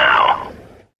it now.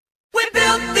 We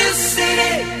built this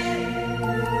city.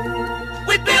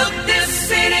 We built this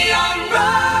city on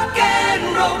rock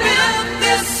and roll. Built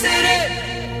this city.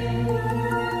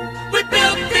 We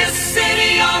built this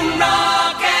city on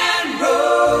rock and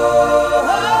roll.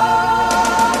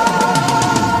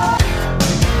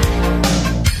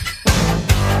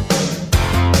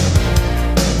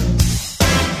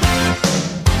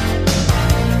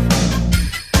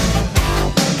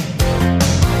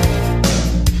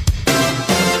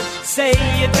 Say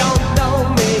you don't know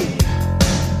me,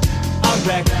 I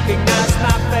recognize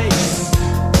my face.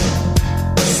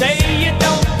 Say you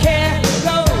don't care who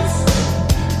goes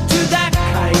to that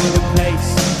kind of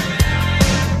place.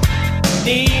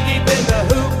 Knee deep in the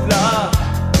hoopla,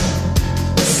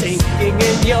 sinking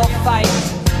in your fight.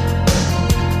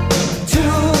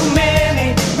 Too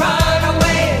many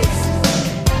runaways,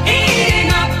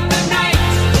 eating up the night.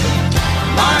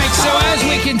 All right, so as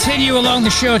we continue along the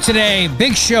show today,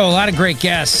 big show, a lot of great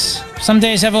guests. Some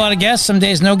days have a lot of guests, some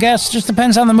days no guests. Just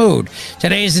depends on the mood.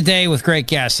 Today is the day with great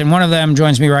guests, and one of them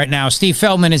joins me right now. Steve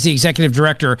Feldman is the executive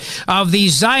director of the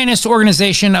Zionist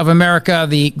Organization of America,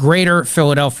 the Greater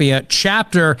Philadelphia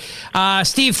chapter.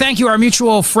 Steve, thank you. Our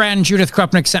mutual friend Judith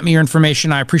Krupnick sent me your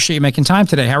information. I appreciate you making time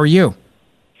today. How are you?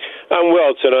 I'm well.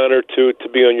 It's an honor to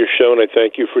be on your show, and I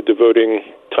thank you for devoting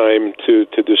time to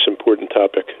this important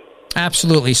topic.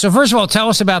 Absolutely. So first of all, tell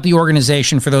us about the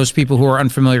organization for those people who are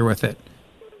unfamiliar with it.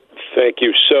 Thank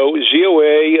you. So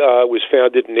ZOA was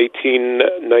founded in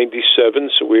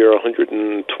 1897, so we are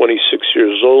 126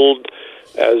 years old.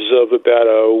 As of about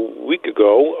a week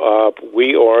ago,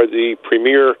 we are the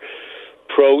premier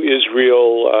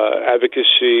pro-Israel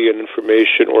advocacy and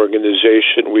information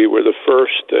organization. We were the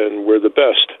first, and we're the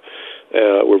best.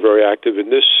 We're very active in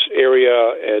this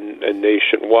area and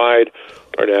nationwide.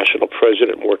 Our national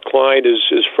president, Mort Klein,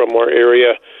 is from our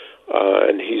area.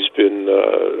 And he's been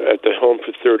at the helm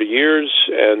for 30 years,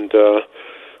 and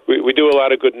we do a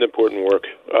lot of good and important work.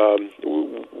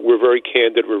 We're very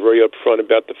candid. We're very upfront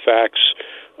about the facts.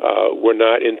 We're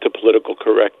not into political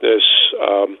correctness,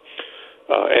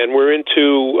 and we're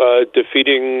into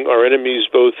defeating our enemies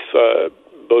both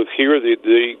both here,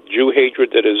 the Jew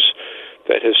hatred that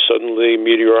has suddenly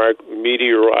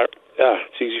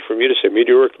it's easy for me to say,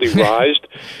 meteorically rised,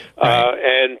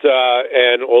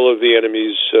 and all of the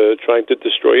enemies trying to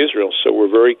destroy Israel. So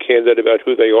we're very candid about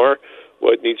who they are,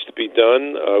 what needs to be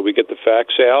done. We get the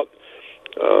facts out,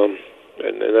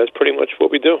 and that's pretty much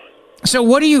what we do. So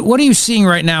what are you seeing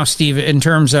right now, Steve, in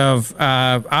terms of,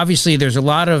 obviously there's a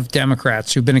lot of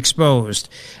Democrats who've been exposed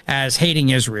as hating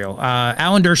Israel.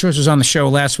 Alan Dershowitz was on the show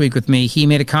last week with me. He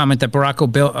made a comment that Barack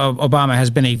Obama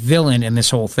has been a villain in this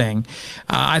whole thing.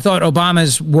 I thought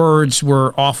Obama's words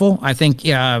were awful. I think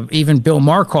even Bill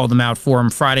Maher called him out for him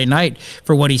Friday night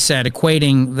for what he said,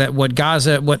 equating that what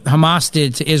Hamas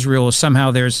did to Israel is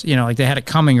somehow there's, like they had it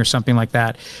coming or something like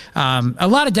that. A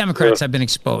lot of Democrats have been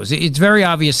exposed. It's very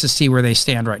obvious to see where they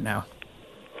stand right now.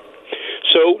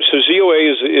 So ZOA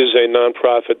is a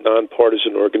nonprofit,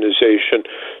 nonpartisan organization.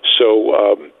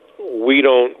 So we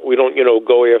don't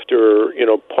go after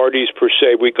parties per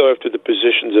se. We go after the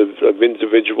positions of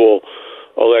individual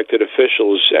elected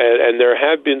officials, and there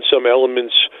have been some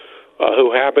elements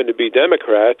who happen to be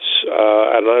Democrats,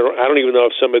 and I don't even know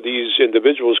if some of these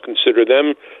individuals consider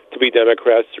them to be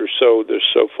Democrats. They're so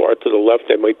far to the left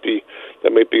they might be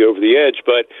over the edge.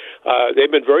 But they've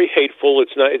been very hateful.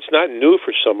 It's not new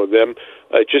for some of them.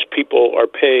 Just people are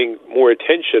paying more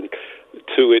attention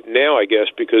to it now, I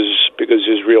guess, because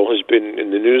Israel has been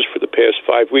in the news for the past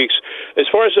 5 weeks. As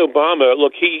far as Obama,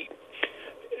 look, he.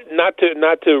 Not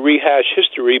to rehash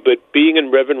history, but being in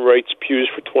Reverend Wright's pews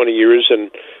for 20 years, and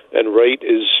Wright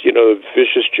is, a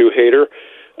vicious Jew hater,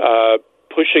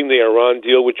 pushing the Iran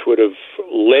deal, which would have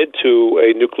led to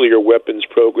a nuclear weapons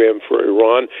program for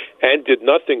Iran, and did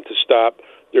nothing to stop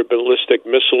their ballistic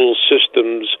missile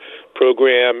systems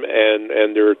program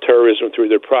and their terrorism through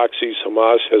their proxies,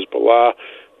 Hamas, Hezbollah,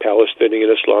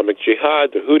 Palestinian Islamic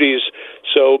Jihad, the Houthis.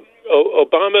 So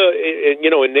Obama,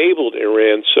 enabled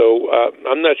Iran. So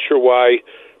I'm not sure why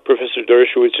Professor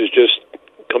Dershowitz is just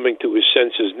coming to his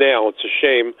senses now. It's a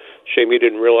shame. Shame he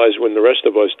didn't realize when the rest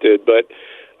of us did. But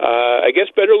I guess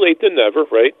better late than never,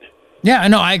 right? Yeah,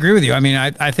 no, I agree with you. I mean,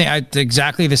 I think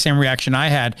exactly the same reaction I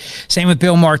had. Same with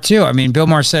Bill Maher, too. I mean, Bill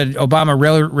Maher said Obama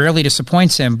rarely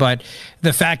disappoints him, but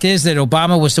the fact is that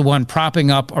Obama was the one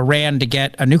propping up Iran to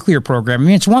get a nuclear program. I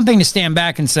mean, it's one thing to stand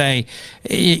back and say,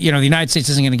 the United States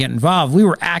isn't going to get involved. We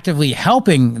were actively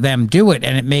helping them do it,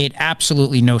 and it made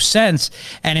absolutely no sense.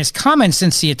 And his comments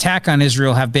since the attack on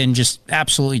Israel have been just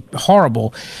absolutely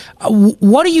horrible.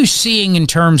 What are you seeing in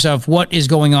terms of what is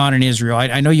going on in Israel?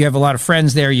 I know you have a lot of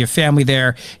friends there, you have family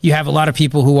there, you have a lot of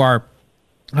people who are,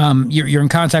 you're in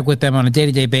contact with them on a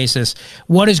day-to-day basis.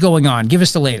 What is going on? Give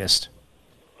us the latest.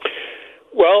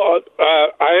 Well,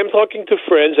 I am talking to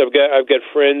friends. I've got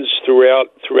friends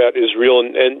throughout Israel,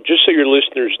 and just so your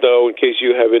listeners know, in case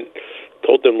you haven't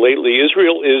told them lately,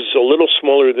 Israel is a little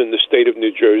smaller than the state of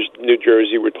New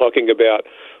Jersey. We're talking about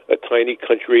a tiny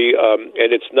country,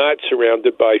 and it's not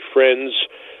surrounded by friends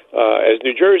as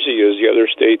New Jersey is. The other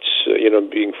states,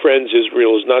 being friends,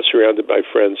 Israel is not surrounded by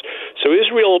friends. So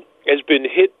Israel has been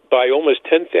hit by almost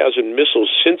 10,000 missiles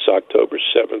since October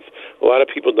 7th. A lot of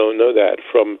people don't know that.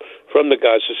 From the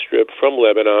Gaza Strip, from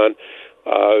Lebanon,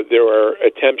 there are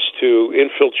attempts to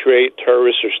infiltrate.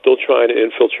 Terrorists are still trying to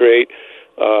infiltrate.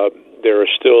 There are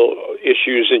still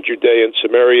issues in Judea and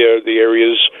Samaria, the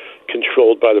areas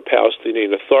controlled by the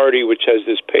Palestinian Authority, which has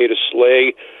this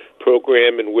pay-to-slay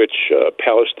program in which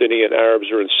Palestinian Arabs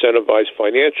are incentivized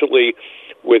financially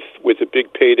with a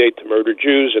big payday to murder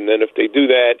Jews, and then if they do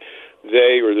that,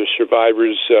 they or the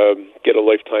survivors get a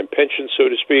lifetime pension, so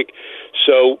to speak.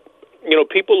 So,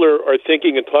 people are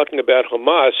thinking and talking about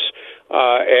Hamas,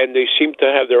 and they seem to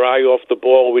have their eye off the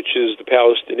ball, which is the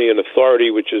Palestinian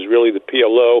Authority, which is really the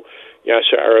PLO,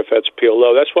 Yasser Arafat's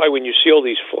PLO. That's why when you see all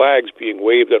these flags being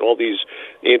waved at all these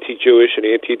anti-Jewish and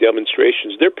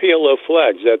anti-demonstrations, they're PLO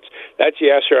flags. That's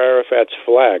Yasser Arafat's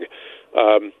flag.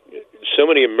 So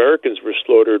many Americans were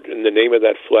slaughtered in the name of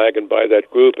that flag and by that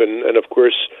group, and of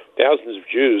course, thousands of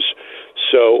Jews.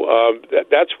 So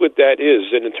that's what that is.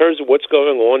 And in terms of what's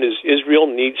going on, is Israel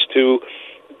needs to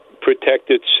protect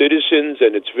its citizens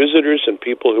and its visitors and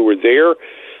people who are there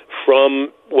from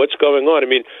what's going on. I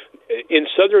mean, in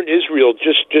southern Israel,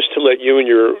 just to let you and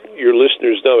your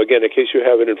listeners know, again, in case you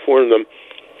haven't informed them,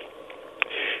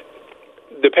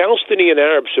 the Palestinian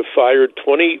Arabs have fired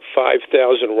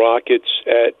 25,000 rockets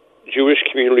at Jewish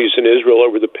communities in Israel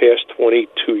over the past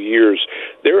 22 years.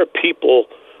 There are people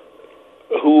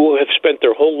who have spent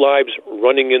their whole lives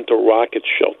running into rocket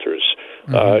shelters,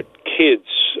 kids,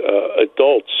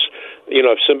 adults.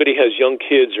 if somebody has young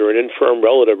kids or an infirm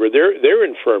relative, or they're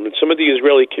infirm, in some of the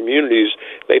Israeli communities,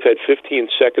 they've had 15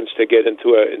 seconds to get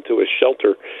into a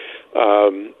shelter.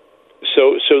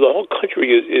 So the whole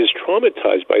country is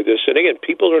traumatized by this. And again,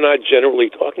 people are not generally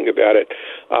talking about it.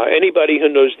 Anybody who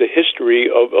knows the history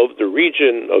of the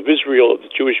region, of Israel, of the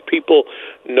Jewish people,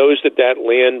 knows that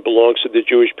land belongs to the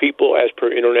Jewish people as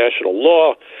per international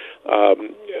law.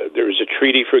 There is a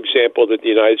treaty, for example, that the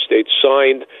United States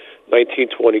signed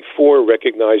 1924,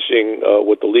 recognizing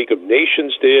what the League of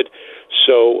Nations did.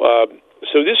 So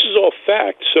this is all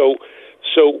fact. So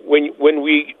when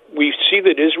we see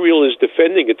that Israel is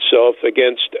defending itself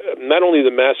against not only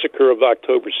the massacre of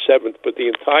October 7th, but the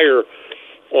entire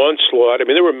onslaught. I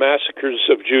mean, there were massacres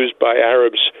of Jews by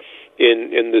Arabs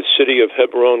in the city of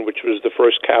Hebron, which was the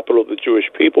first capital of the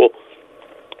Jewish people.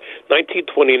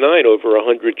 1929, over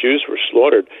 100 Jews were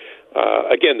slaughtered.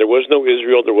 Again, there was no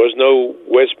Israel, there was no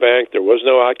West Bank, there was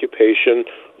no occupation,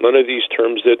 none of these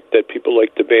terms that people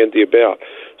like to bandy about.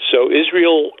 So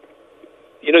Israel,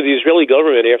 the Israeli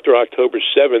government after October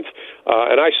 7th,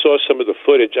 and I saw some of the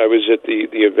footage. I was at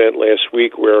the event last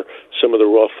week where some of the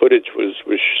raw footage was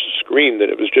screened,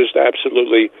 and it was just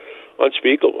absolutely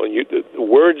unspeakable. And the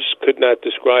words could not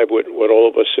describe what all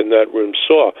of us in that room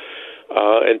saw.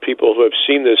 And people who have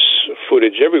seen this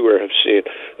footage everywhere have seen.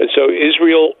 And so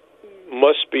Israel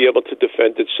must be able to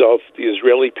defend itself. The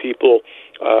Israeli people,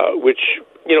 which,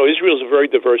 Israel is a very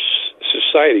diverse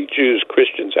society, Jews,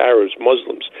 Christians, Arabs,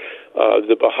 Muslims.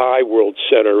 The Baha'i World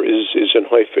Center is in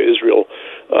Haifa, Israel.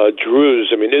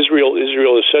 Druze. I mean, Israel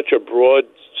is such a broad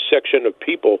section of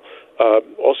people,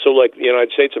 also like the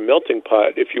United States, a melting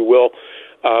pot, if you will.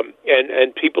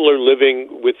 And people are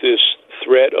living with this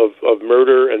threat of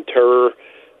murder and terror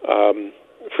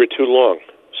for too long.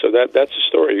 So that's the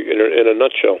story in a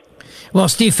nutshell. Well,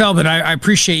 Steve Feldman, I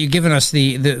appreciate you giving us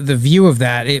the view of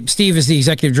that. Steve is the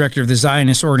executive director of the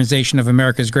Zionist Organization of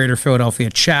America's Greater Philadelphia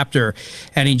chapter,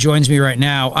 and he joins me right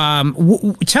now.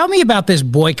 Tell me about this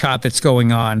boycott that's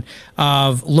going on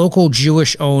of local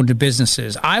Jewish-owned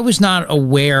businesses. I was not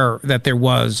aware that there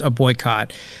was a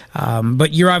boycott,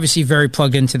 but you're obviously very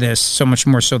plugged into this, so much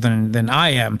more so than I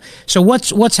am. So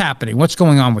what's happening? What's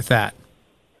going on with that?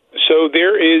 So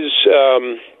there is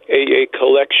a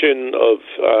collection of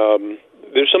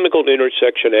there's something called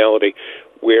intersectionality,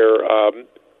 where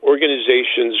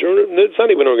organizations, or it's not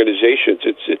even organizations,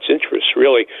 it's interests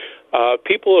really.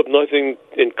 People have nothing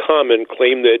in common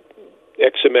claim that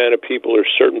X amount of people or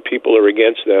certain people are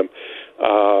against them.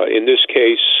 In this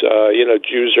case,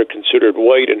 Jews are considered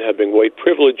white and having white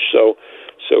privilege, so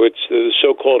it's the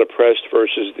so-called oppressed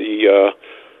versus the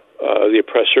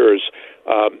oppressors.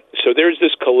 So there's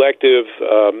this collective,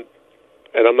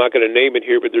 and I'm not going to name it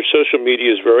here, but their social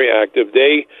media is very active.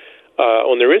 They,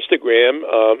 on their Instagram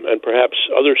and perhaps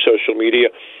other social media,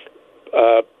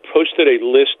 posted a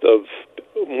list of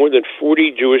more than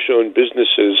 40 Jewish-owned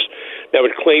businesses. Now,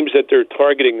 it claims that they're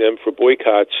targeting them for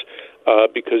boycotts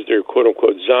because they're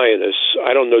quote-unquote Zionists.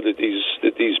 I don't know that these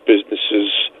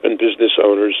businesses and business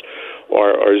owners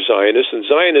are Zionists. And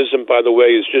Zionism, by the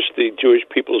way, is just the Jewish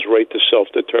people's right to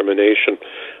self-determination.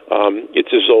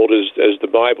 It's as old as the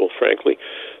Bible, frankly.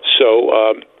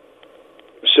 So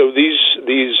these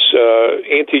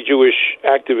anti-Jewish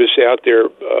activists out there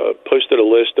posted a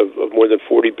list of more than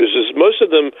 40 businesses. Most of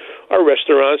them are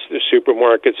restaurants, there's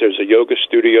supermarkets, there's a yoga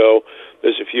studio,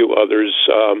 there's a few others,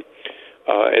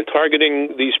 and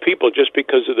targeting these people just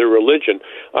because of their religion.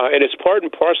 And it's part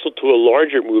and parcel to a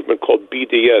larger movement called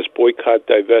BDS, Boycott,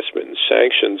 Divestment, and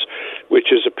Sanctions, which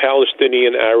is a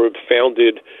Palestinian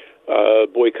Arab-founded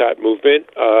boycott movement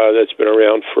that's been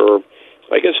around for,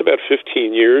 I guess, about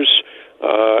 15 years.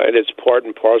 And it's part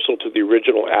and parcel to the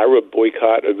original Arab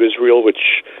boycott of Israel,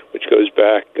 which goes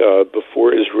back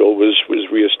before Israel was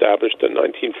reestablished in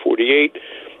 1948.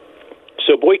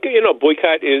 So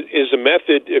boycott is a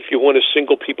method if you want to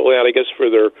single people out, I guess, for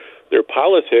their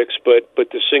politics, but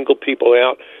to single people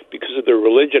out because of their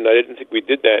religion. I didn't think we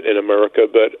did that in America,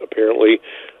 but apparently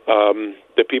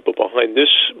the people behind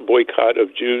this boycott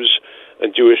of Jews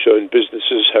and Jewish-owned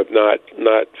businesses have not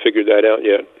figured that out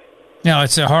yet. No,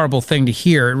 it's a horrible thing to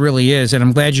hear. It really is, and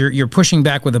I'm glad you're pushing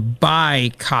back with a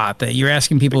boycott. That you're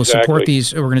asking people to support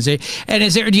these organizations.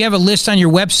 And do you have a list on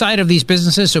your website of these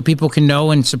businesses so people can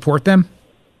know and support them?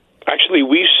 Actually,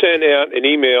 we sent out an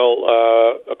email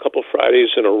a couple Fridays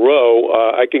in a row.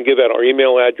 I can give out our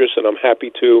email address, and I'm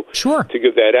happy to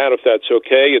give that out if that's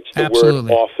okay. It's the word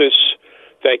office.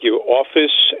 Thank you.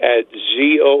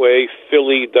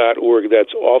 office@zoaphilly.org.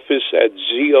 That's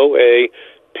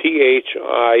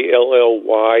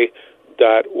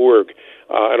office@zoaphilly.org.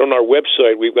 And on our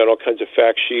website, we've got all kinds of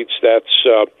fact sheets. That's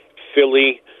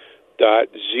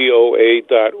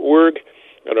philly.zoa.org.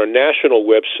 And our national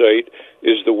website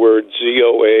is the word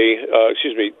www.zoa.org.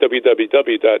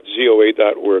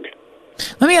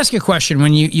 Let me ask you a question.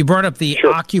 When you brought up the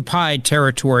occupied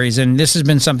territories, and this has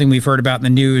been something we've heard about in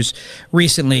the news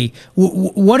recently,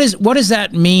 what does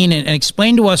that mean? And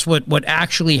explain to us what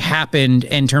actually happened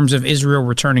in terms of Israel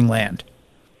returning land.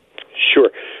 Sure.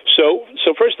 So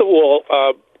first of all,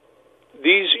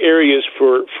 these areas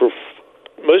for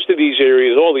most of these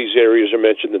areas, all these areas are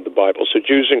mentioned in the Bible. So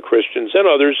Jews and Christians and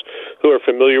others who are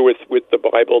familiar with the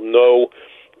Bible know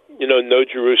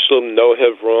Jerusalem, know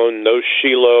Hebron, know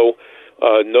Shiloh,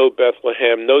 know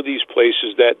Bethlehem, know these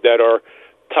places that are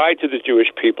tied to the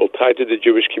Jewish people, tied to the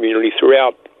Jewish community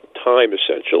throughout time,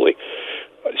 essentially.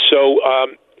 So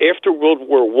after World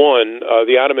War I,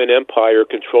 the Ottoman Empire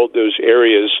controlled those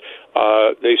areas.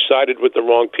 They sided with the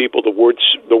wrong people. The world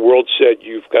said,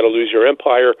 you've got to lose your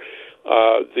empire.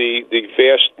 The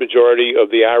vast majority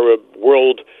of the Arab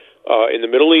world in the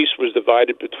Middle East was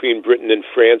divided between Britain and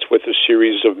France with a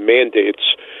series of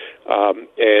mandates.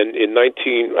 And in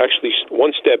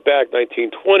one step back,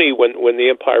 1920, when the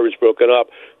empire was broken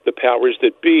up, the powers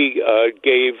that be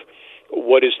gave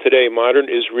what is today modern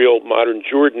Israel, modern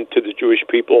Jordan to the Jewish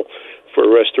people for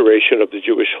restoration of the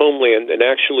Jewish homeland. And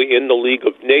actually in the League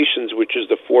of Nations, which is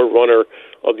the forerunner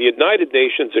of the United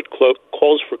Nations, it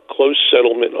calls for close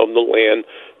settlement of the land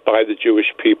by the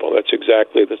Jewish people. That's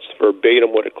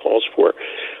verbatim what it calls for.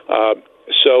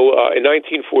 So in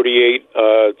 1948,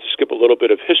 to skip a little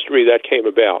bit of history, that came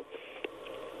about.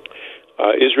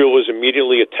 Israel was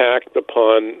immediately attacked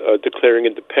upon declaring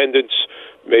independence,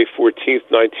 May 14th,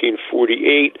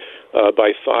 1948,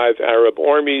 by 5 Arab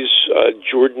armies.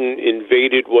 Jordan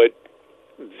invaded what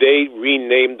they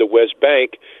renamed the West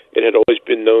Bank. It had always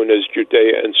been known as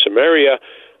Judea and Samaria.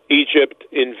 Egypt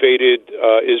invaded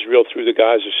Israel through the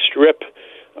Gaza Strip.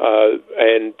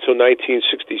 And until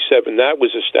 1967, that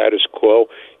was a status quo.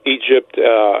 Egypt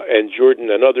and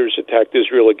Jordan and others attacked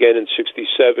Israel again in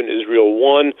 1967. Israel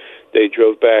won. They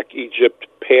drove back Egypt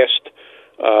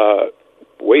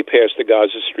way past the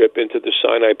Gaza Strip into the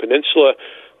Sinai Peninsula.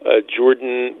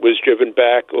 Jordan was driven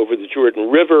back over the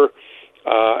Jordan River,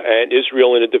 and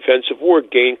Israel, in a defensive war,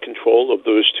 gained control of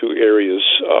those two areas.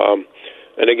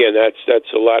 And again,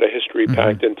 that's a lot of history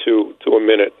packed into a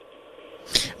minute.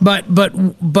 But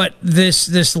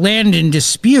this land in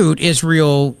dispute,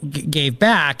 Israel gave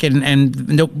back,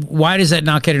 and why does that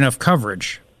not get enough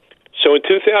coverage? So in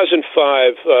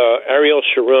 2005, Ariel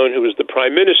Sharon, who was the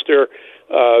prime minister,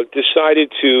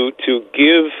 decided to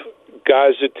give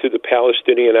Gaza to the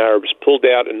Palestinian Arabs, pulled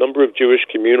out a number of Jewish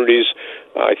communities.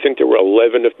 I think there were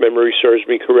 11, if memory serves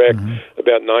me correct.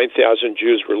 About 9,000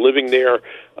 Jews were living there.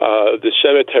 The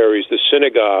cemeteries, the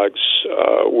synagogues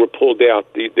were pulled out.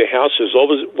 The houses,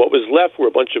 what was left were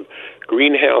a bunch of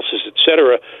greenhouses,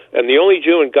 etc. And the only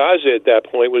Jew in Gaza at that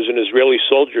point was an Israeli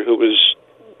soldier who was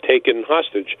taken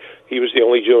hostage. He was the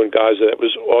only Jew in Gaza. That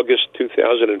was August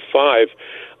 2005.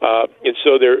 And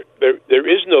so there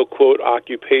is no, quote,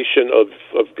 occupation of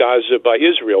Gaza by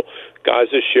Israel.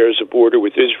 Gaza shares a border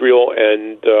with Israel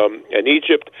and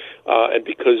Egypt, and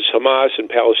because Hamas and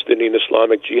Palestinian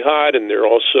Islamic Jihad, and there are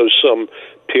also some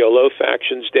PLO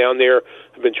factions down there,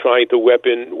 have been trying to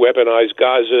weaponize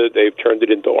Gaza. They've turned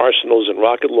it into arsenals and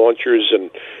rocket launchers and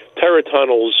terror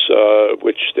tunnels,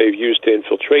 which they've used to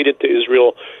infiltrate into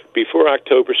Israel before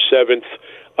October 7th.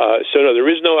 So no, there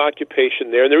is no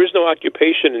occupation there, and there is no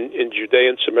occupation in Judea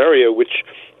and Samaria, which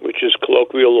is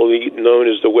colloquially known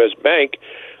as the West Bank,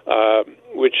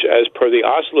 which, as per the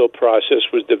Oslo process,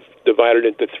 was divided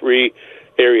into 3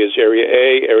 areas: Area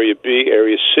A, Area B,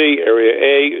 Area C. Area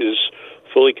A is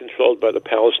fully controlled by the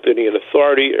Palestinian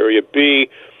Authority. Area B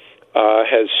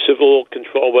has civil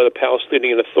control by the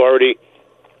Palestinian Authority.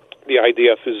 The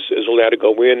IDF is allowed to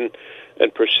go in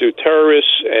and pursue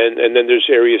terrorists, and then there's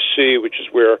Area C, which is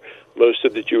where most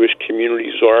of the Jewish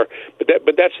communities are.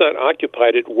 But that's not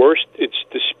occupied. At worst, it's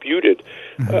disputed.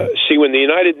 See, when the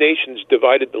United Nations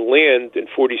divided the land in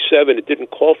 1947, it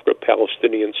didn't call for a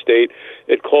Palestinian state.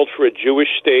 It called for a Jewish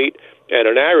state and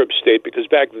an Arab state, because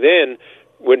back then,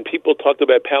 when people talked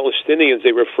about Palestinians,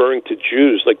 they were referring to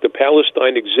Jews. Like the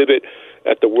Palestine exhibit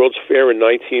at the World's Fair in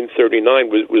 1939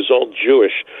 was all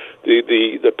Jewish.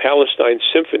 The Palestine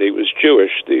Symphony was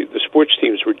Jewish. The sports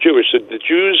teams were Jewish. So the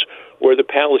Jews were the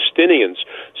Palestinians.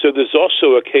 So there's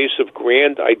also a case of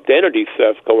grand identity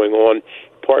theft going on,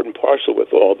 part and parcel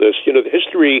with all this. You know, the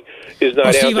history is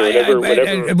not Steve, out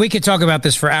there. We could talk about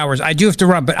this for hours. I do have to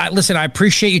run, but listen, I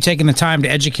appreciate you taking the time to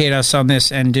educate us on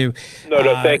this and do. No,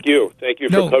 thank you. Thank you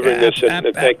for covering this, and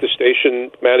thank the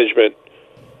station management.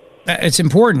 It's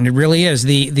important. It really is.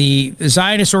 The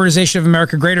Zionist Organization of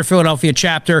America, Greater Philadelphia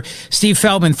chapter. Steve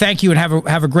Feldman, thank you, and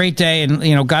have a great day.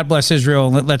 And God bless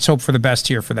Israel. And let's hope for the best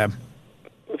here for them.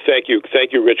 Thank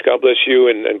you, Rich. God bless you,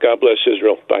 and God bless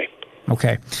Israel. Bye.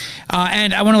 Okay.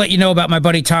 And I want to let you know about my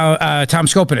buddy Tom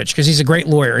Skopinich, because he's a great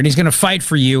lawyer, and he's going to fight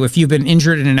for you if you've been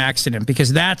injured in an accident,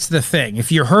 because that's the thing. If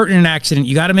you're hurt in an accident,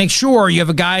 you got to make sure you have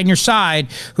a guy on your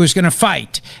side who's going to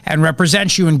fight and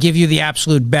represent you and give you the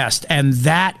absolute best. And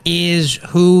that is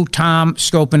who Tom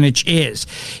Skopinich is.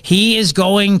 He is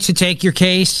going to take your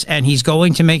case, and he's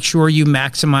going to make sure you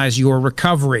maximize your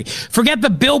recovery. Forget the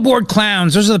billboard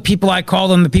clowns. Those are the people I call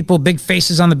them, the people, big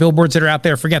faces on the billboards that are out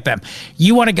there. Forget them.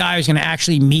 You want a guy who's going to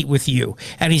actually meet with you.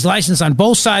 And he's licensed on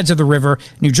both sides of the river,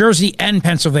 New Jersey and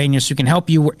Pennsylvania, so he can help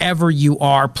you wherever you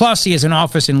are. Plus, he has an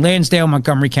office in Lansdale,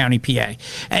 Montgomery County, PA.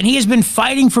 And he has been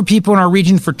fighting for people in our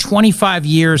region for 25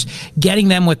 years, getting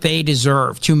them what they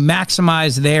deserve to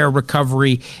maximize their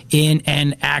recovery in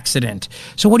an accident.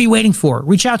 So what are you waiting for?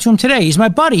 Reach out to him today. He's my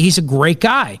buddy. He's a great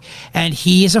guy. And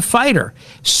he is a fighter.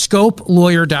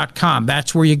 ScopeLawyer.com.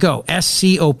 That's where you go.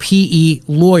 SCOPE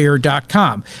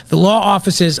lawyer.com. The law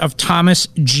offices of Thomas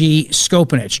G.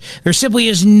 Skopinich. There simply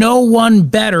is no one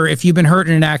better if you've been hurt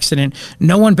in an accident,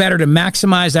 no one better to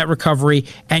maximize that recovery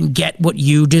and get what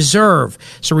you deserve.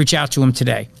 So reach out to him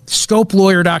today.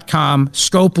 ScopeLawyer.com,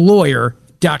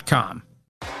 ScopeLawyer.com.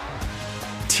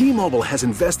 T-Mobile has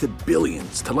invested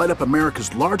billions to light up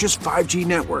America's largest 5G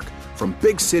network, from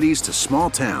big cities to small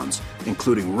towns,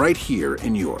 including right here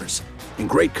in yours. And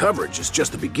great coverage is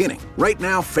just the beginning. Right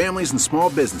now, families and small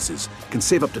businesses can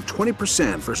save up to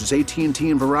 20% versus AT&T and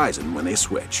Verizon when they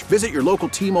switch. Visit your local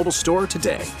T-Mobile store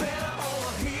today.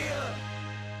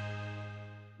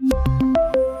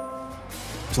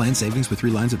 Plan savings with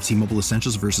 3 lines of T-Mobile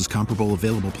Essentials versus comparable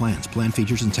available plans. Plan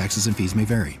features and taxes and fees may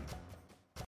vary.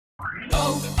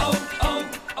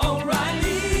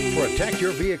 Protect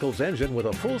your vehicle's engine with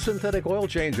a full synthetic oil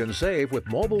change and save with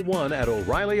Mobile One at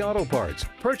O'Reilly Auto Parts.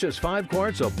 Purchase 5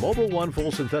 quarts of Mobile One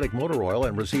full synthetic motor oil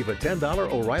and receive a $10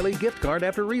 O'Reilly gift card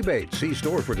after rebate. See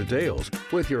store for details.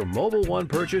 With your Mobile One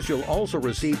purchase, you'll also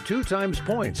receive 2 times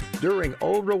points during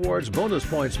O Rewards Bonus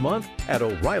Points Month at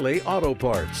O'Reilly Auto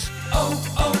Parts.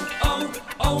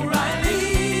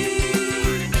 O'Reilly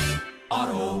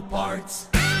Auto Parts.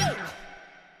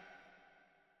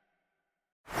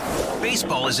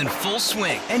 Baseball is in full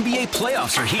swing. NBA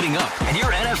playoffs are heating up, and your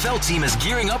NFL team is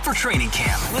gearing up for training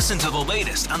camp. Listen to the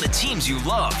latest on the teams you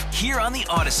love here on the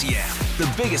Odyssey app.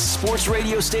 The biggest sports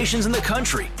radio stations in the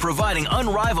country, providing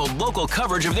unrivaled local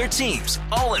coverage of their teams,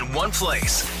 all in one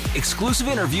place. Exclusive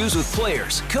interviews with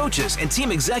players, coaches, and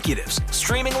team executives,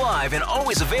 streaming live and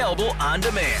always available on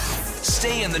demand.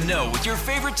 Stay in the know with your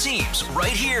favorite teams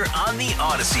right here on the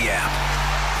Odyssey app.